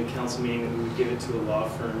 2018, at a council meeting, that we would give it to a law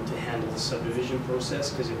firm to handle the subdivision process,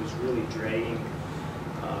 because it was really dragging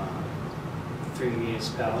through the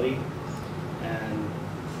municipality. And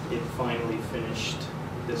it finally finished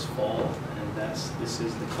this fall, and this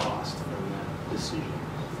is the cost from that decision.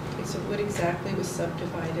 Okay, so what exactly was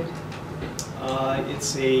subdivided?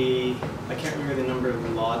 It's I can't remember the number of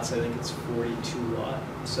lots, I think it's 42 lot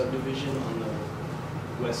subdivision on the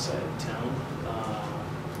west side of town.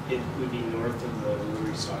 It would be north of the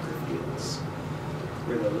Rotary soccer fields,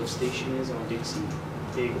 where the lift station is on Dixie,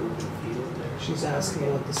 big open field there. She's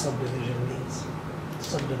asking what the subdivision means.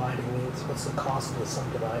 Subdividing means, what's the cost of the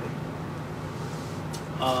subdividing?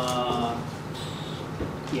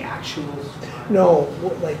 The actual. No,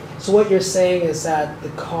 so what you're saying is that the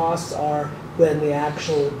costs are when the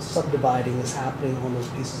actual subdividing is happening on those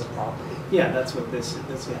pieces of property. Yeah, that's what this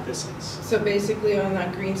is. So basically on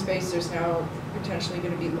that green space, there's now potentially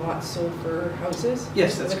going to be lots sold for houses?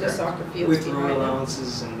 Yes, that's with correct. The soccer fields with behind road them?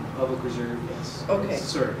 allowances and public reserve, yes. Okay.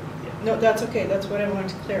 Sorry, yeah. No, that's okay, that's what I wanted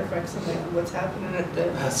to clarify, because I'm like, what's happening at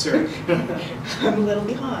the... Sorry. I'm a little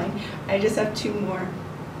behind. I just have two more.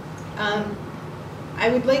 I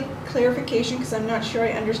would like clarification, because I'm not sure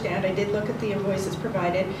I understand. I did look at the invoices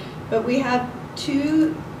provided, but we have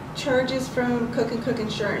two charges from Cook & Cook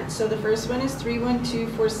Insurance. So the first one is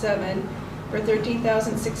 31247 for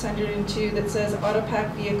 $13,602 that says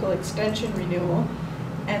Autopack Vehicle Extension Renewal.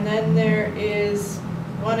 And then there is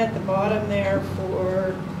one at the bottom there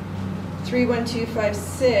for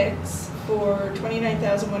 31256 for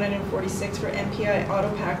 $29,146 for MPI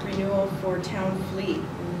Autopack Renewal for Town Fleet.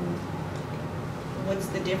 What's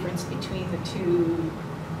the difference between the two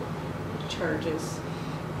charges?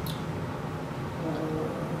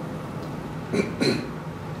 You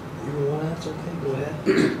want to answer? Okay, go ahead.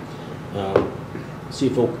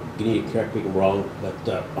 CFO Gnida, correct me if I'm wrong, but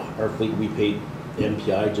our fleet, we paid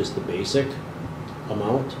MPI just the basic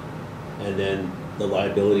amount, and then the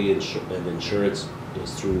liability and insurance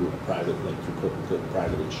is through a private, like through Cook & Cook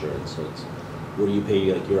private insurance. So it's, what do you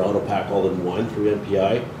pay, like your auto pack all in one through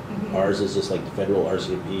MPI? Mm-hmm. Ours is just like the federal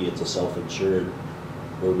RCMP, it's a self-insured,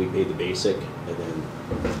 where we pay the basic, and then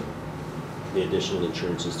the additional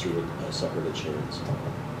insurance is through a separate insurance.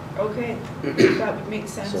 Okay, that would make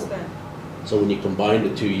sense So- then. So when you combine the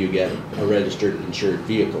two, you get a registered insured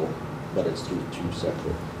vehicle, but it's through two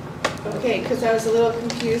separate. Okay, because I was a little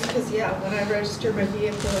confused, because yeah, when I register my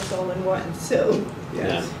vehicle, it's all in one, so.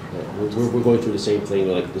 Yeah. We're going through the same thing,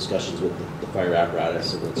 like discussions with the fire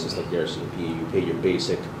apparatus, and it's just like the RCMP, you pay your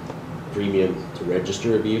basic premium to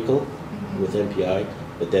register a vehicle with MPI,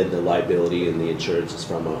 but then the liability and the insurance is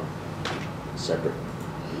from a separate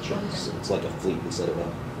insurance. Okay. It's like a fleet instead of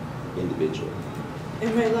a individual.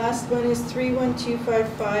 And my last one is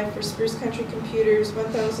 31255 for Spruce Country Computers,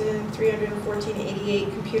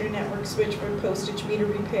 $1,314.88 computer network switch for postage meter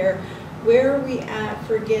repair. Where are we at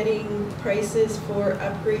for getting prices for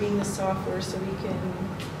upgrading the software so we can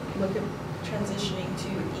look at transitioning to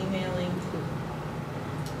emailing?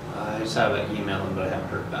 I just have an email, but I haven't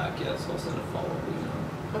heard back yet, so I'll send a follow-up email.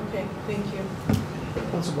 Okay, thank you.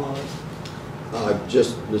 Councilor Bobick.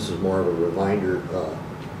 This is more of a reminder,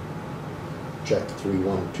 check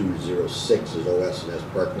 31206 is OS&S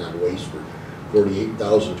Parkland Waste for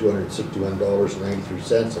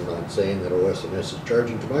 $48,261.93. I'm not saying that OS&S is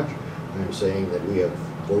charging too much. I'm saying that we have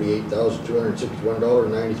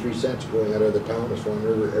 $48,261.93 going out of the town of Swan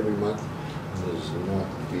River every month, and is not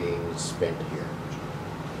being spent here.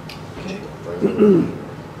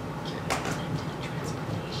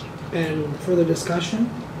 And further discussion?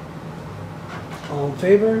 All in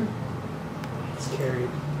favor? It's carried.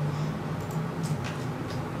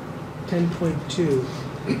 10.2.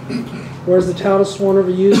 Whereas the town of Swan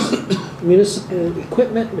River used municipal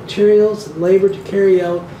equipment, materials, and labor to carry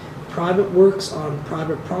out private works on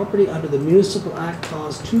private property under the Municipal Act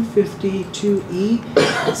Clause 252E,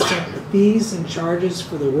 and set the fees and charges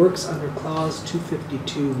for the works under Clause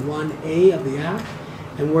 252(1)A of the Act,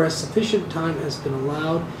 and whereas sufficient time has been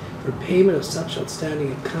allowed for payment of such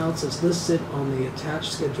outstanding accounts as listed on the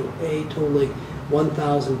attached Schedule A totaling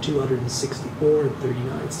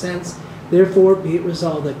 $1,264.39. Therefore, be it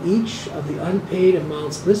resolved that each of the unpaid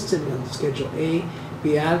amounts listed on Schedule A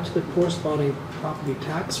be added to the corresponding property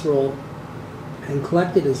tax roll and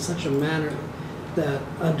collected in such a manner that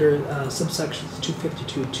under subsections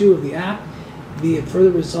 252(2) of the Act, be it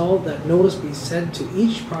further resolved that notice be sent to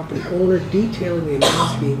each property owner detailing the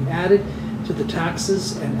amounts being added to the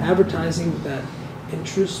taxes and advertising that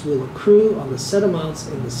interest will accrue on the said amounts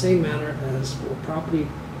in the same manner as for property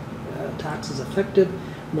taxes effective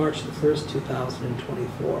March the 1st,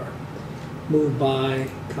 2024. Moved by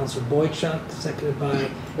Councillor Boychuk, seconded by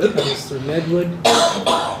Councillor Medwid.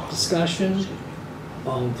 Discussion.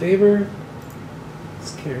 All in favor?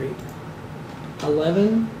 It's carried.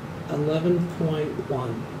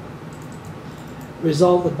 11.1.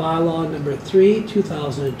 Resolve the bylaw number 3,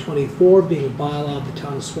 2024, being a bylaw of the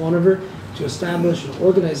town of Swan River to establish an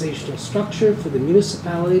organizational structure for the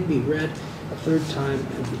municipality be read a third time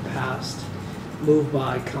and be passed. Moved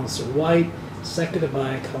by Councillor Whyte, seconded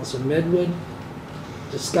by Councillor Medwid.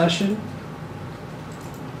 Discussion.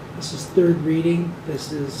 This is third reading.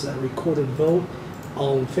 This is a recorded vote.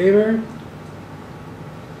 All in favor?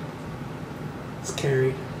 It's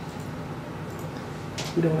carried.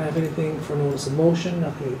 We don't have anything for notice of motion,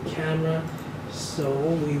 nothing in camera, so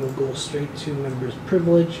we will go straight to members'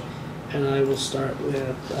 privilege, and I will start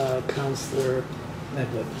with Councillor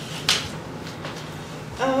Medwid.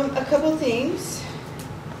 A couple things.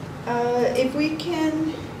 If we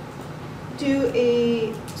can do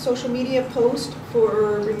a social media post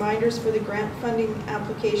for reminders for the grant funding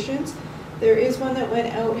applications. There is one that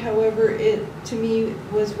went out, however, it to me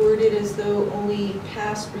was worded as though only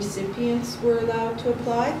past recipients were allowed to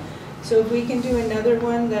apply. So if we can do another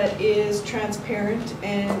one that is transparent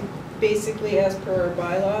and basically as per our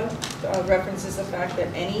bylaw references the fact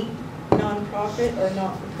that any nonprofit or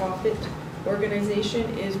not-for-profit organization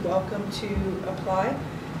is welcome to apply,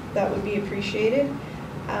 that would be appreciated.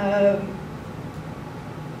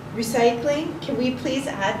 Recycling, can we please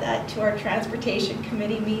add that to our transportation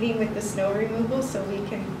committee meeting with the snow removal so we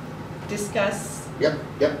can discuss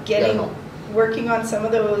working on some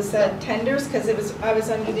of those tenders, because I was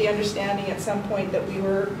under the understanding at some point that we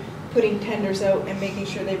were putting tenders out and making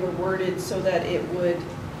sure they were worded so that it would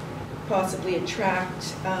possibly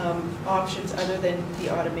attract options other than the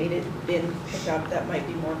automated bin pickup that might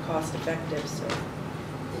be more cost effective. So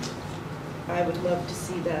I would love to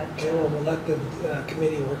see that. Okay, well, we'll let the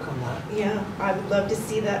committee work on that. Yeah, I would love to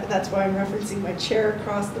see that. That's why I'm referencing my chair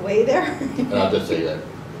across the way there. And I'll just say that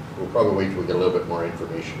we'll probably wait till we get a little bit more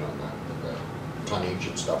information on that, tonnage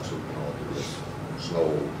and stuff, so we can all do this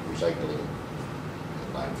snow recycling and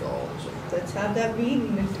landfill and so. Let's have that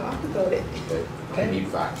meeting and talk about it. Okay. I need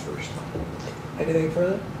facts first. Anything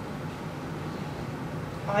further?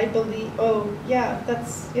 I believe,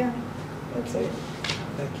 that's it.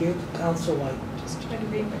 Thank you. Councillor Whyte. Just trying to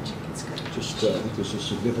read my chicken skirt. I think there's a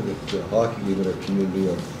significant hockey game in our community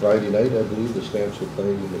on Friday night, I believe. The Stamps are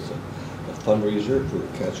playing as a fundraiser for the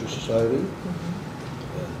Cancer Society. And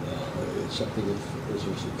it's something if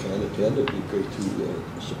listeners can attend, it'd be great to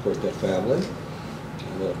support that family.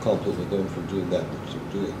 And compliment them for doing that, which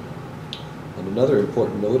they're doing. On another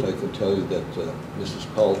important note, I can tell you that Mrs.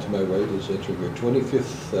 Powell to my right is entering her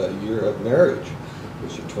 25th year of marriage. It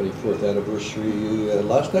was her 24th anniversary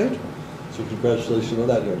last night. So congratulations on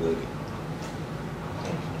that, young lady.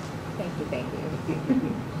 Thank you.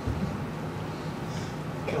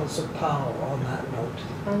 Councillor Powell on that note.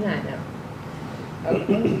 On that note.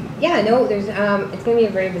 Okay. Yeah, no, there's it's going to be a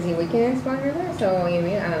very busy weekend in Swan River, so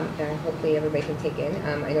hopefully everybody can take in.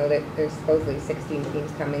 I know that there's supposedly 16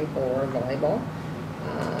 teams coming for volleyball.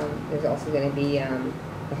 There's also going to be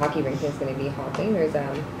the hockey rink is going to be hopping. There's,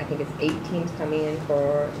 I think it's 8 teams coming in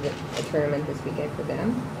for a tournament this weekend for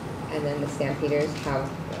them. And then the Stampeders have,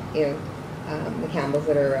 the Campbells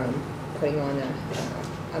that are putting on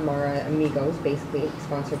Amara Amigos, basically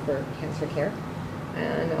sponsored for cancer care.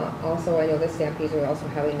 And also, I know the Stampedes are also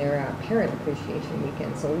having their parent appreciation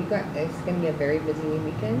weekend. So it's going to be a very busy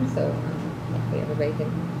weekend. So hopefully everybody can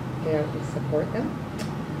get out and support them.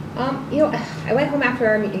 I went home after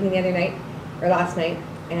our meeting the other night, or last night,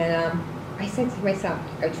 and I said to myself,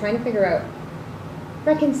 I'm trying to figure out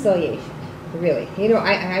reconciliation. Really,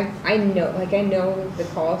 I know the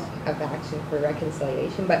calls of action for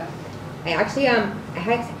reconciliation, but I actually I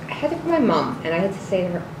had to call my mom, and I had to say to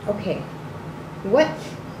her, okay,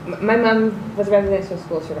 my mom was a residential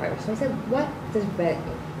school survivor, so I said, what does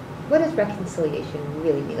reconciliation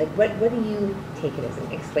really mean? Like, what do you take it as,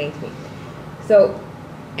 and explain to me? So,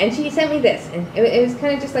 and she sent me this, and it was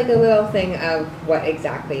kind of just like a little thing of what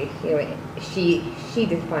exactly she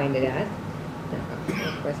defined it as.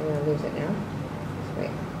 Of course, I'm going to lose it now.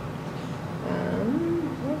 Wait.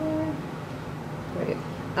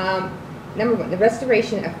 Number 1, the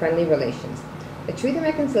restoration of friendly relations. The Truth and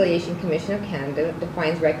Reconciliation Commission of Canada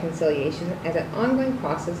defines reconciliation as an ongoing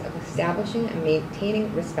process of establishing and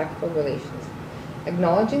maintaining respectful relations,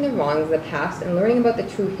 acknowledging the wrongs of the past and learning about the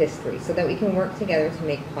true history so that we can work together to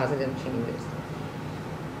make positive changes.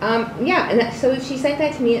 So she sent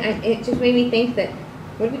that to me, and it just made me think that,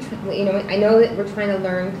 I know that we're trying to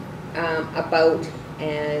learn about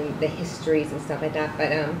and the histories and stuff like that,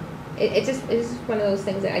 but it's just one of those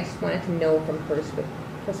things that I just wanted to know from her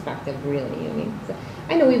perspective, really. So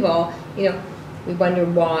I know we've all, we wonder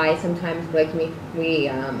why sometimes, like we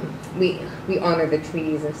honor the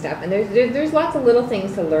treaties and stuff, and there's lots of little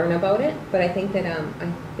things to learn about it. But I think that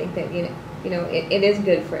it is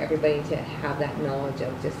good for everybody to have that knowledge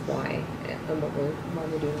of just why and why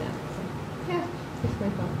we're doing that. So, yeah. That's my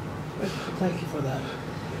thought. Thank you for that.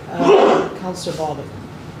 Councillor Bobick.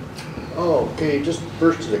 Oh, okay, just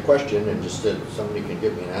first to the question, and just that somebody can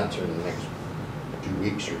give me an answer in the next 2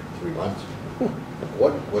 weeks or 3 months.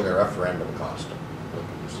 What would a referendum cost? What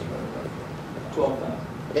do you see about a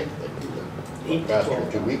referendum? 12,000. Okay,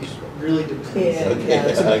 after 2 weeks. Really depends. Yeah,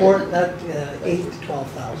 it's important that 8,000 to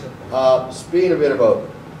 12,000. Speaking a bit about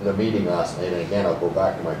the meeting last night, and again, I'll go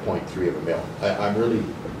back to my point 3 of a mill. I'm really,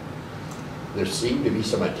 there seemed to be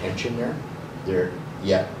some attention there.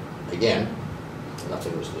 Yet, again,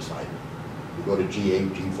 nothing was decided. We go to G8,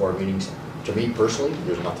 G4 meetings. To me personally,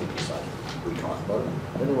 there's nothing decided. We talk about it,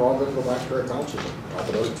 and we're all going to go back to our councils and talk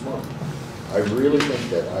about it tomorrow. I really think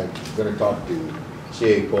that I'm going to talk to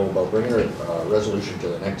CA Poole about bringing a resolution to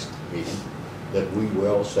the next meeting that we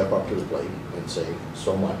will step up to the plate and say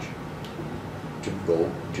so much to go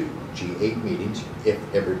to G8 meetings if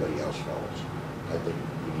everybody else follows. I think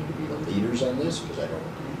we need to be the leaders on this, because I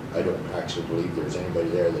don't actually believe there's anybody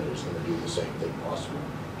there that is going to do the same thing possible.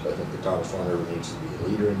 So I think the town of Swan River needs to be a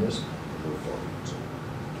leader in this and move forward. So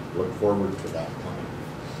look forward to that coming.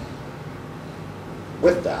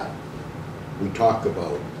 With that, we talk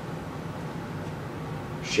about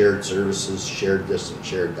shared services, shared this and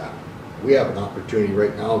shared that. We have an opportunity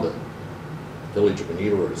right now, the Village of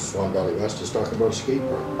Manitoba or Swan Valley West is talking about a skate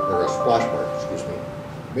park, or a splash park, excuse me.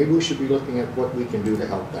 Maybe we should be looking at what we can do to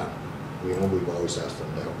help them. We know we've always asked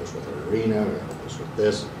them to help us with our arena, or help us with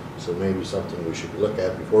this, so maybe something we should look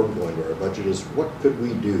at before we go into our budget is what could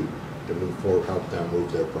we do to move forward, help them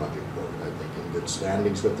move their project forward. I think in good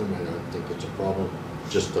standings with them, and I don't think it's a problem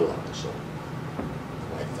just to let us know.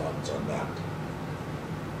 My thoughts on that.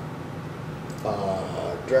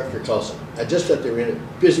 Director Clouson, just that they're in a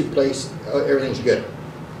busy place, everything's good.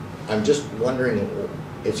 I'm just wondering,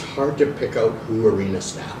 it's hard to pick out who arena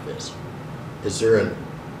staff is. Is there a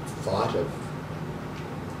thought of,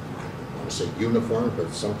 I don't want to say uniform,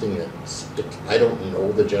 but something that sticks? I don't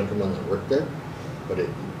know the gentleman that worked there, but if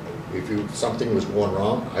something was going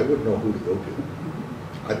wrong, I wouldn't know who to go to.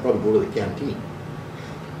 I'd probably go to the canteen.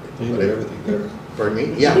 You know everything there. Pardon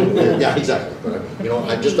me? Yeah, yeah, exactly. But I mean,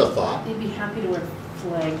 I'm just a thought. They'd be happy to wear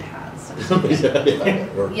flagged hats.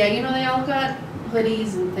 Yeah, they all got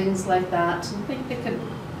hoodies and things like that. So I think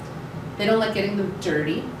they don't like getting them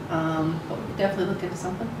dirty, but we could definitely look into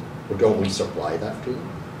something. Well, don't we supply that to them?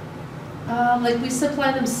 Like we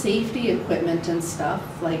supply them safety equipment and stuff,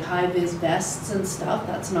 like high-vis vests and stuff.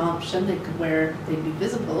 That's an option. They could wear, they'd be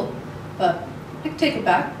visible, but I could take it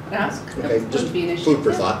back and ask. Okay, That just wouldn't be an issue. food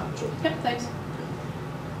for thought. So. Yep, thanks.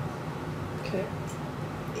 Okay.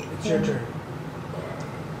 It's your turn.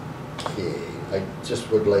 Okay, I just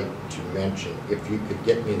would like to mention, if you could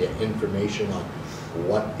get me the information on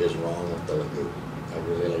what is wrong with the lagoon. I'd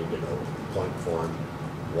really like to know, point form,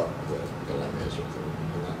 what the dilemma is with it,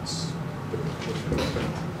 and that's pretty much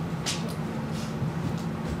it.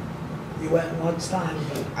 You went once time,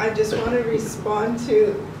 but I just want to respond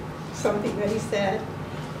to something that he said.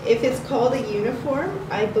 If it's called a uniform,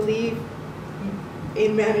 I believe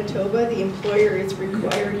in Manitoba, the employer is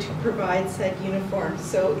required to provide said uniform.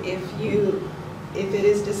 So if it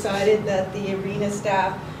is decided that the arena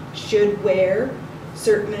staff should wear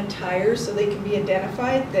certain attire so they can be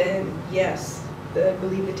identified, then yes, I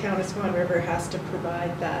believe the town of Swan River has to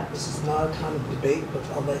provide that. this is not a time of debate, but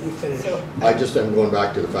I'll let you finish. So, I just am going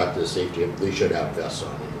back to the fact of the safety, they should have vests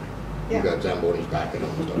on anyway. Yeah. You got Zambonis backing them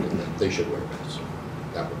and stuff like that, they should wear vests.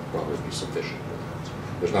 That would probably be sufficient for that.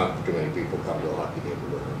 There's not too many people come to a hockey game to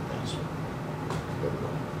wear vests.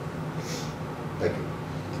 Thank you.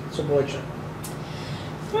 So Boychuk.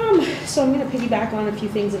 So I'm going to piggyback on a few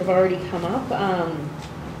things that have already come up.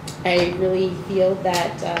 I really feel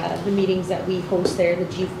that the meetings that we host there, the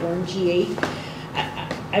G4 and G8,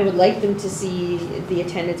 I would like them to see the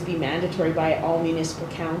attendance be mandatory by all municipal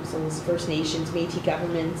councils, First Nations, Métis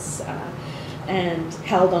governments, and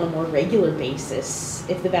held on a more regular basis.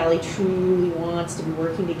 If the Valley truly wants to be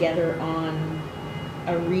working together on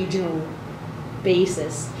a regional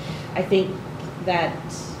basis, I think that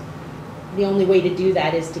the only way to do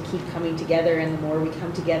that is to keep coming together, and the more we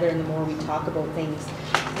come together and the more we talk about things.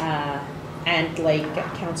 And like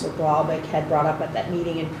Councillor Bobick had brought up at that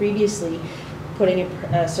meeting and previously, putting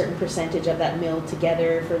a certain percentage of that mill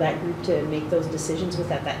together for that group to make those decisions with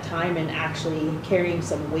at that time, and actually carrying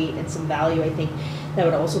some weight and some value, I think that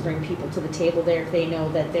would also bring people to the table there if they know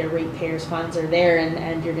that their ratepayers' funds are there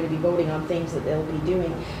and you're going to be voting on things that they'll be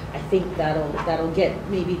doing. I think that'll get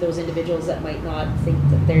maybe those individuals that might not think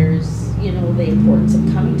that there's, you know, the importance of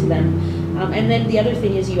coming to them. And then the other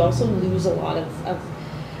thing is you also lose a lot of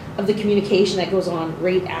the communication that goes on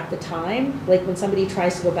right at the time. Like when somebody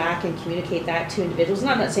tries to go back and communicate that to individuals, and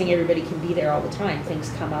I'm not saying everybody can be there all the time, things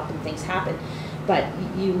come up and things happen, but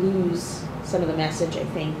you lose some of the message, I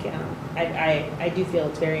think. I do feel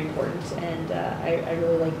it's very important, and I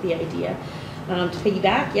really like the idea. To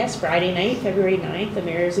piggyback, yes, Friday night, February 9th, the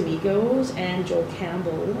Mayor's Amigos and Joel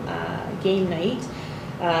Campbell game night.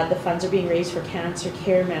 The funds are being raised for Cancer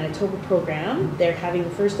Care Manitoba program. They're having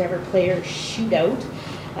the first ever player shootout.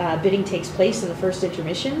 Bidding takes place in the first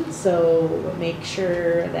intermission, so make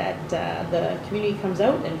sure that the community comes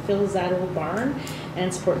out and fills that old barn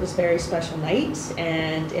and support this very special night.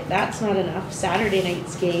 And if that's not enough, Saturday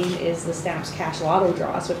night's game is the Stamps Cash Lotto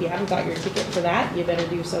draw, so if you haven't got your ticket for that, you better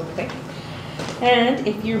do so quick. And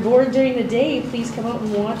if you're bored during the day, please come out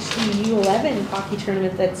and watch the U11 hockey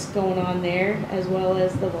tournament that's going on there, as well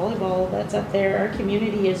as the volleyball that's up there. Our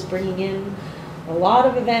community is bringing in a lot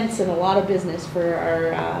of events and a lot of business for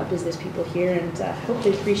our business people here, and hope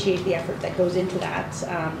they appreciate the effort that goes into that.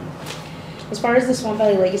 As far as the Swan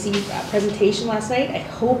Valley Legacy presentation last night, I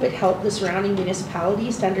hope it helped the surrounding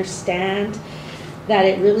municipalities to understand that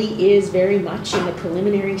it really is very much in the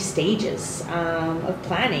preliminary stages of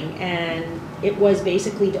planning, and it was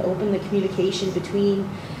basically to open the communication between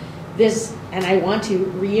this, and I want to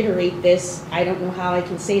reiterate this, I don't know how I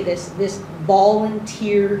can say this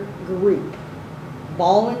volunteer group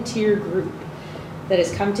that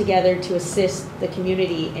has come together to assist the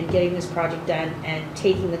community in getting this project done and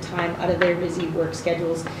taking the time out of their busy work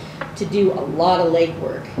schedules to do a lot of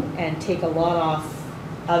legwork and take a lot off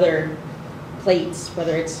other plates,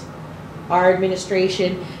 whether it's our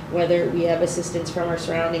administration, whether we have assistance from our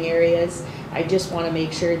surrounding areas. I just want to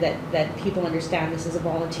make sure that people understand this is a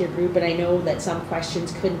volunteer group, and I know that some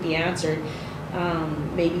questions couldn't be answered,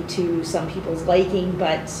 maybe to some people's liking,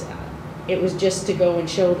 but it was just to go and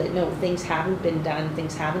show that no, things haven't been done,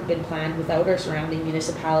 things haven't been planned without our surrounding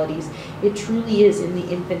municipalities. It truly is in the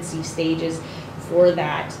infancy stages for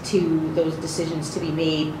that, to those decisions to be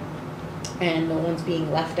made, and no one's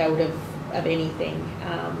being left out of anything.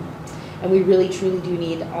 And we really truly do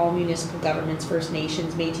need all municipal governments, First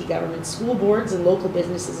Nations, Métis governments, school boards, and local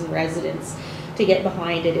businesses and residents to get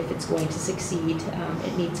behind it if it's going to succeed.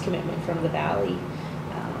 It needs commitment from the Valley.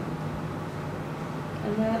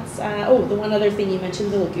 And that's, the one other thing you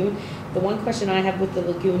mentioned, the lagoon. The one question I have with the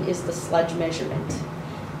lagoon is the sludge measurement.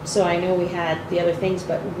 So I know we had the other things,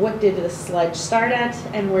 but what did the sludge start at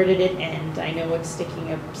and where did it end? I know it's sticking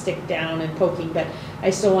a stick down and poking, but I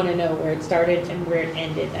still want to know where it started and where it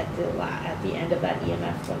ended at the end of that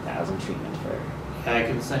EMF 1000 treatment for. Yeah, I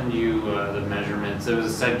can send you the measurements. It was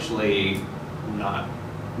essentially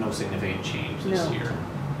no significant change this year.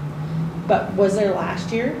 But was there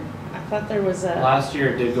last year? I thought there was a. Last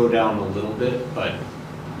year it did go down a little bit, but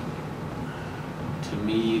to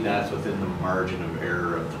me that's within the margin of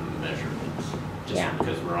error of the measurement. Just Yeah.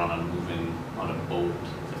 because we're on a boat,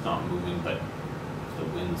 it's not moving, but the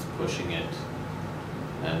wind's pushing it,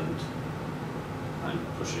 and I'm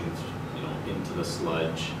pushing, into the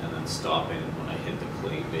sludge and then stopping when I hit the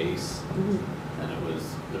clay base. Mhm. And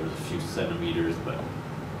there was a few centimeters, but I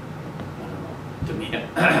don't know. To me,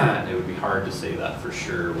 it would be hard to say that for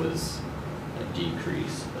sure was a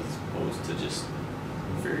decrease as opposed to just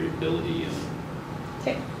variability and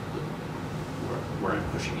Okay. where I'm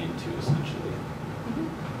pushing into essentially.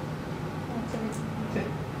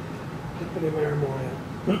 Deputy Mayor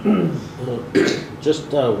Moriaux.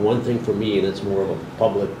 Just one thing for me, and it's more of a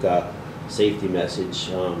public safety message.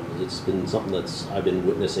 It's been something I've been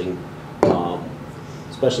witnessing,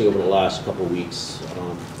 especially over the last couple of weeks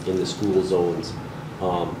in the school zones.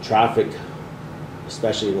 Traffic,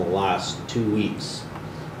 especially in the last 2 weeks,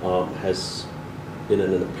 has been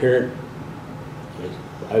an apparent,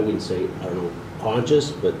 I wouldn't say,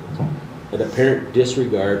 conscious, but an apparent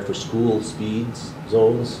disregard for school speeds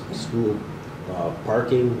zones, school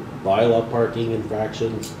parking, bylaw parking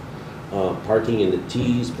infractions, parking in the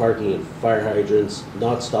T's, parking in fire hydrants,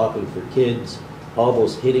 not stopping for kids,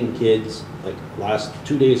 almost hitting kids. Like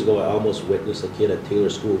 2 days ago, I almost witnessed a kid at Taylor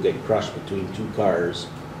School get crushed between 2 cars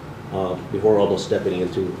before almost stepping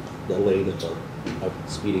into the lane of a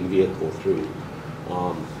speeding vehicle through.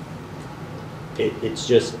 It's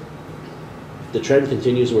just, the trend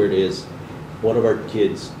continues where it is. One of our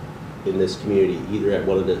kids in this community, either at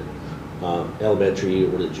one of the elementary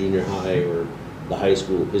or the junior high or the high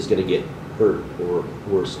school, is going to get hurt or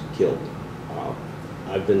worse, killed.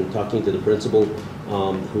 I've been talking to the principal,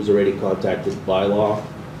 who's already contacted bylaw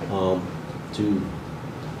to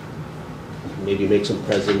maybe make some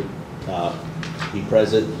be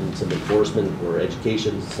present in some enforcement or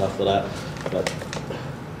education and stuff like that. But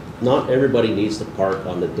not everybody needs to park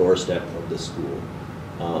on the doorstep of the school.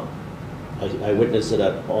 I witnessed it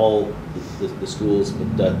at all the schools,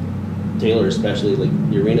 but Taylor especially, like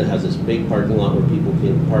the arena has this big parking lot where people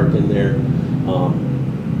can park in there.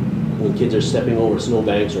 When kids are stepping over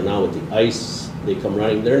snowbanks or now with the ice, they come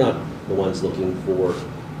running. They're not the ones looking for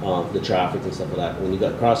the traffic and stuff like that. When you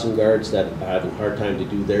got crossing guards that are having a hard time to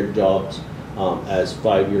do their jobs as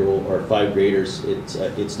 5-year-old or 5th graders,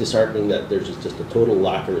 it's disheartening that there's just a total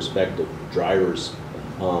lack of respect of drivers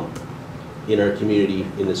in our community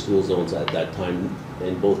in the school zones at that time,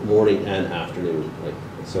 in both morning and afternoon.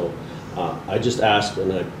 So I just ask,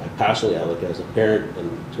 and I passionately advocate as a parent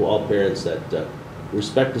and to all parents that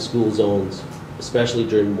respect the school zones, especially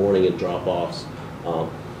during morning and drop-offs.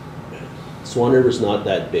 Swan River's not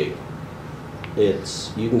that big.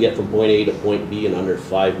 You can get from point A to point B in under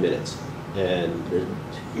 5 minutes. And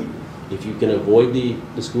if you can avoid the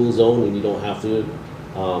school zone and you don't have to,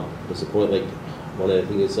 it's the point, like, one of the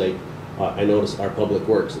things is like, I notice our public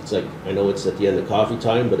works, it's like, I know it's at the end of coffee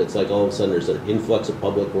time, but it's like all of a sudden there's an influx of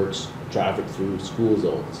public works traffic through school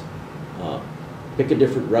zones. Pick a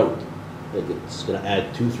different route. Like, it's gonna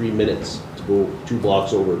add 2-3 minutes to go 2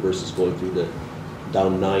 blocks over versus going through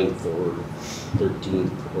down 9th or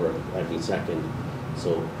 13th or 2nd.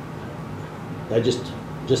 So I just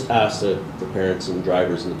ask the parents and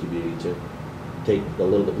drivers in the community to take a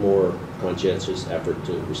little bit more conscientious effort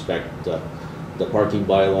to respect the parking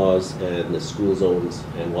bylaws and the school zones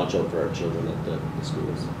and watch out for our children at the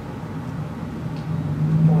schools.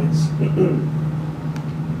 Points.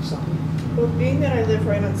 So, Well, being that I live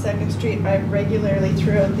right on 2nd Street, I regularly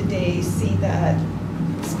throughout the day see that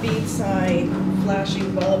speed sign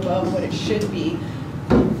flashing well above what it should be.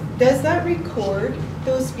 Does that record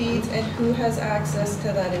those speeds, and who has access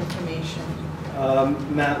to that information?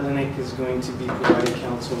 Matt Linick is going to be providing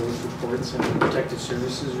council with reports and a protective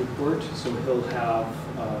services report, so he'll have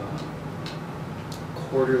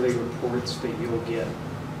quarterly reports that you'll get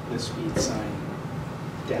the speed sign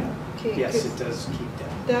data. Okay, Yes, it does keep data.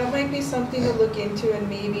 That might be something to look into and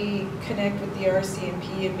maybe connect with the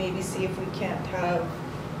RCMP and maybe see if we can't have,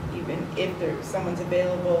 even if someone's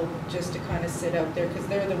available, just to kind of sit out there, because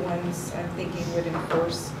they're the ones I'm thinking would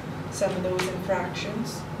enforce some of those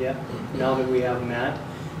infractions. Yeah, now that we have Matt,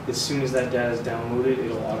 as soon as that data is downloaded,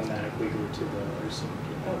 it'll automatically go to the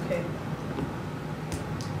RCMP. Okay.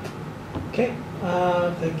 okay,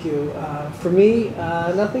 thank you. For me,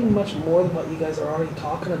 nothing much more than what you guys are already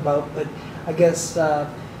talking about, but I guess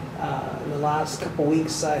in the last couple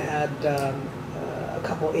weeks I had a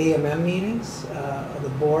couple AMM meetings of the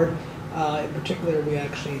board. In particular, we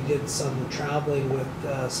actually did some traveling with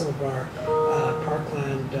some of our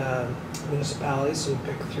parkland municipalities. So we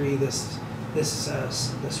picked 3 this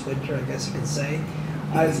winter, I guess you could say.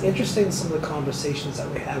 It's interesting some of the conversations that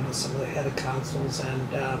we had with some of the head of councils and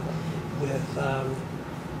with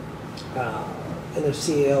and their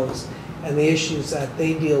CEOs, and the issues that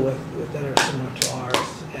they deal with that are similar to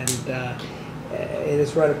ours. And it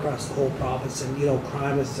is right across the whole province. And, you know,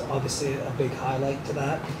 crime is obviously a big highlight to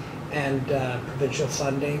that. And provincial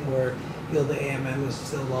funding, where, you know, the AMM is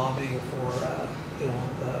still lobbying for, you know,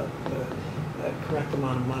 the correct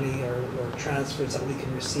amount of money or transfers that we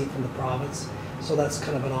can receive from the province. So that's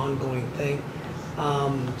kind of an ongoing thing.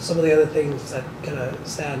 Some of the other things that kind of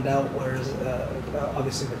stand out, whereas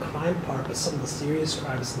obviously the crime part, but some of the serious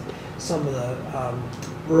crimes, some of the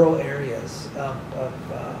rural areas of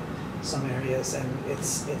some areas, and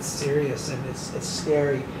it's serious and it's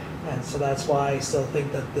scary. And so that's why I still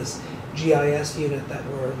think that this GIS unit that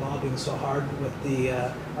we're lobbying so hard with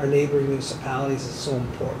our neighboring municipalities is so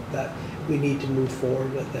important that we need to move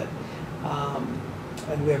forward with it.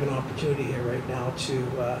 And we have an opportunity here right now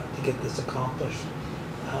to get this accomplished.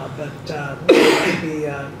 But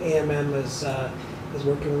the AMM is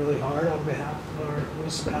working really hard on behalf of our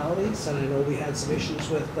municipalities, and I know we had some issues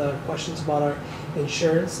with questions about our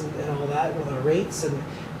insurance and all that with our rates, and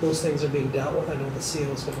those things are being dealt with. I know the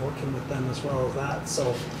CEO's been working with them as well as that,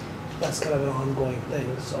 so that's kind of an ongoing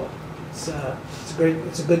thing. So it's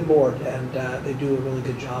a good board, and they do a really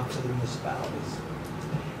good job for the municipalities.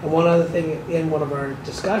 And one other thing, in one of our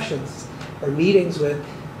discussions or meetings with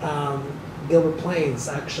Gilbert Plains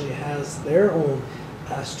actually has their own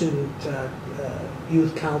student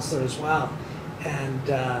youth counselor as well,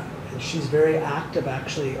 and she's very active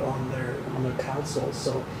actually on their council.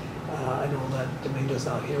 So I know that Domingo's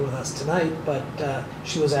not here with us tonight, but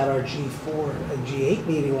she was at our G4 and G8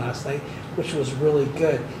 meeting last night, which was really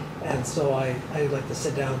good. And so I'd like to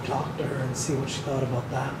sit down and talk to her and see what she thought about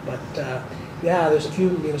that. But yeah, there's a few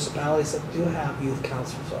municipalities that do have youth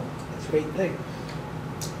councils, so that's a great thing.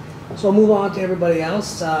 So I'll move on to everybody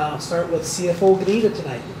else. I'll start with CFO Gnida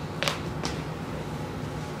tonight.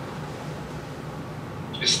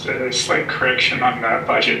 Just a slight correction on the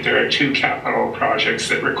budget. There are 2 capital projects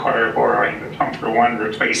that require borrowing: the pumper 1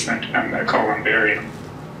 replacement and the columbarium.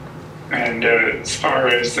 And as far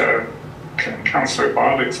as Councillor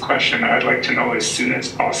Bobick's question, I'd like to know as soon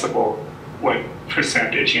as possible what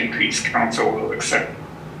percentage increase council will accept.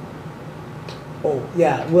 Oh,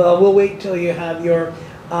 yeah. Well, we'll wait till you have your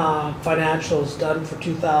financials done for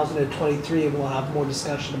 2023, and we'll have more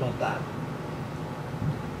discussion about that.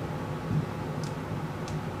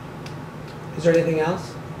 Is there anything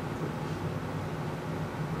else?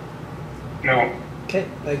 No. Okay,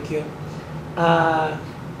 thank you.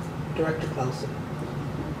 Director Clouson.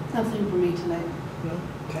 Nothing for me tonight. No?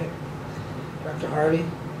 Okay. Director Harvey?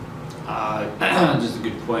 Just a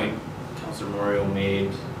good point Councillor Moriaux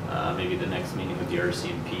made. Maybe the next meeting with the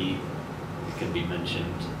RCMP, it can be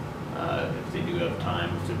mentioned if they do have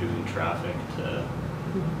time, if they're doing traffic, to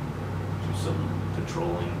do some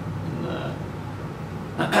patrolling in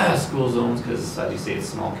the school zones, because as you say, it's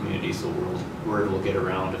a small community, so word will get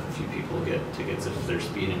around if a few people get tickets. If they're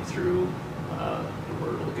speeding through, the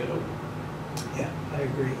word will get out. Yeah, I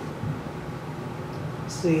agree.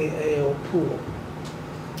 CAO Poole.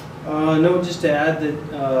 No, just to add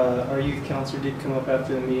that our youth counselor did come up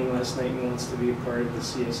after the meeting last night and wants to be a part of the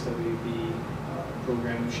CSWB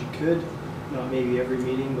program if she could. Not maybe every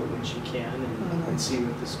meeting, but when she can, and see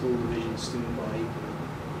what the school division student body can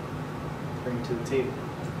bring to the table.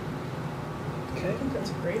 Okay, I think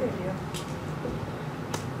that's a great idea.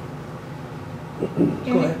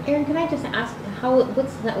 Go ahead. Erin, can I just ask,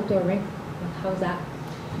 what's the outdoor rink? How's that?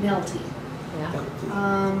 Melty. Yeah.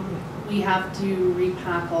 We have to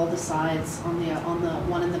repack all the sides on the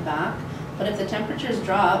one in the back. But if the temperatures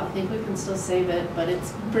drop, I think we can still save it, but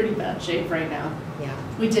it's pretty bad shape right now. Yeah.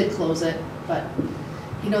 We did close it, but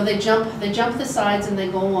you know, they jump the sides and they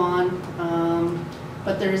go on,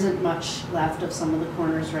 but there isn't much left of some of the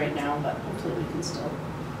corners right now, but hopefully we can still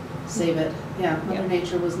save it. Yeah, Mother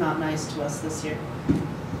Nature was not nice to us this year.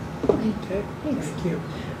 Okay, thank you.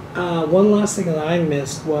 One last thing that I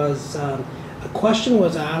missed was a question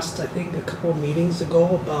was asked, I think a couple of meetings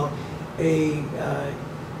ago, about an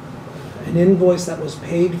invoice that was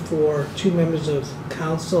paid for 2 members of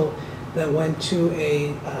council that went to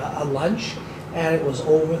a lunch, and it was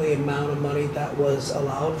over the amount of money that was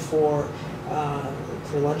allowed for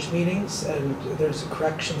lunch meetings. And there's a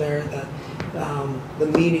correction there that the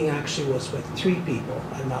meeting actually was with 3 people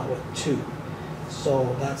and not with 2.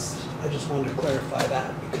 So I just wanted to clarify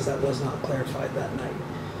that, because that was not clarified that night.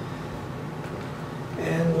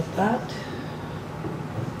 And with that,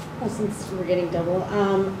 Well, since we're getting double,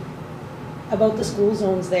 about the school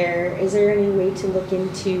zones there, is there any way to look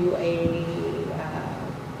into a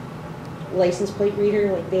license plate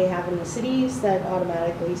reader like they have in the cities that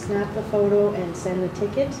automatically snap the photo and send the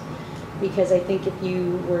ticket? because I think if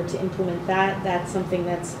you were to implement that, that's something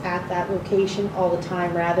that's at that location all the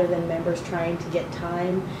time, rather than members trying to get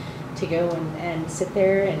time to go and sit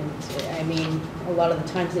there. And I mean, a lot of the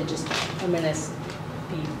times they just, I'm gonna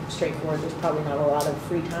be straightforward, there's probably not a lot of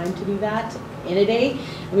free time to do that in a day.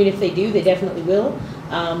 I mean, if they do, they definitely will,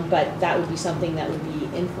 but that would be something that would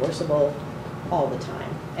be enforceable all the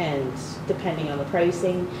time. And depending on the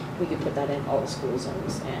pricing, we could put that in all the school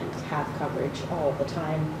zones and have coverage all the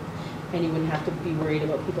time. And you wouldn't have to be worried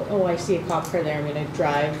about people, oh, I see a cop car there, I'm gonna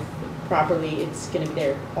drive properly, it's gonna be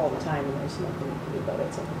there all the time and there's nothing you can do about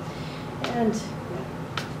it. So, and yeah,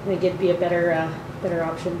 I think it'd be a better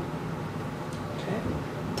option. Okay.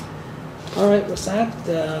 All right, with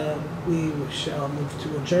that, we shall move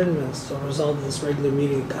to adjournment. So the result of this regular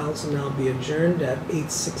meeting of council now be adjourned at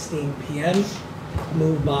 8:16 p.m.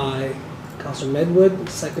 Moved by Councillor Medwid,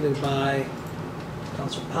 seconded by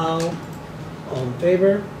Councillor Powell. All in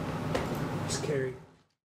favor? It's carried.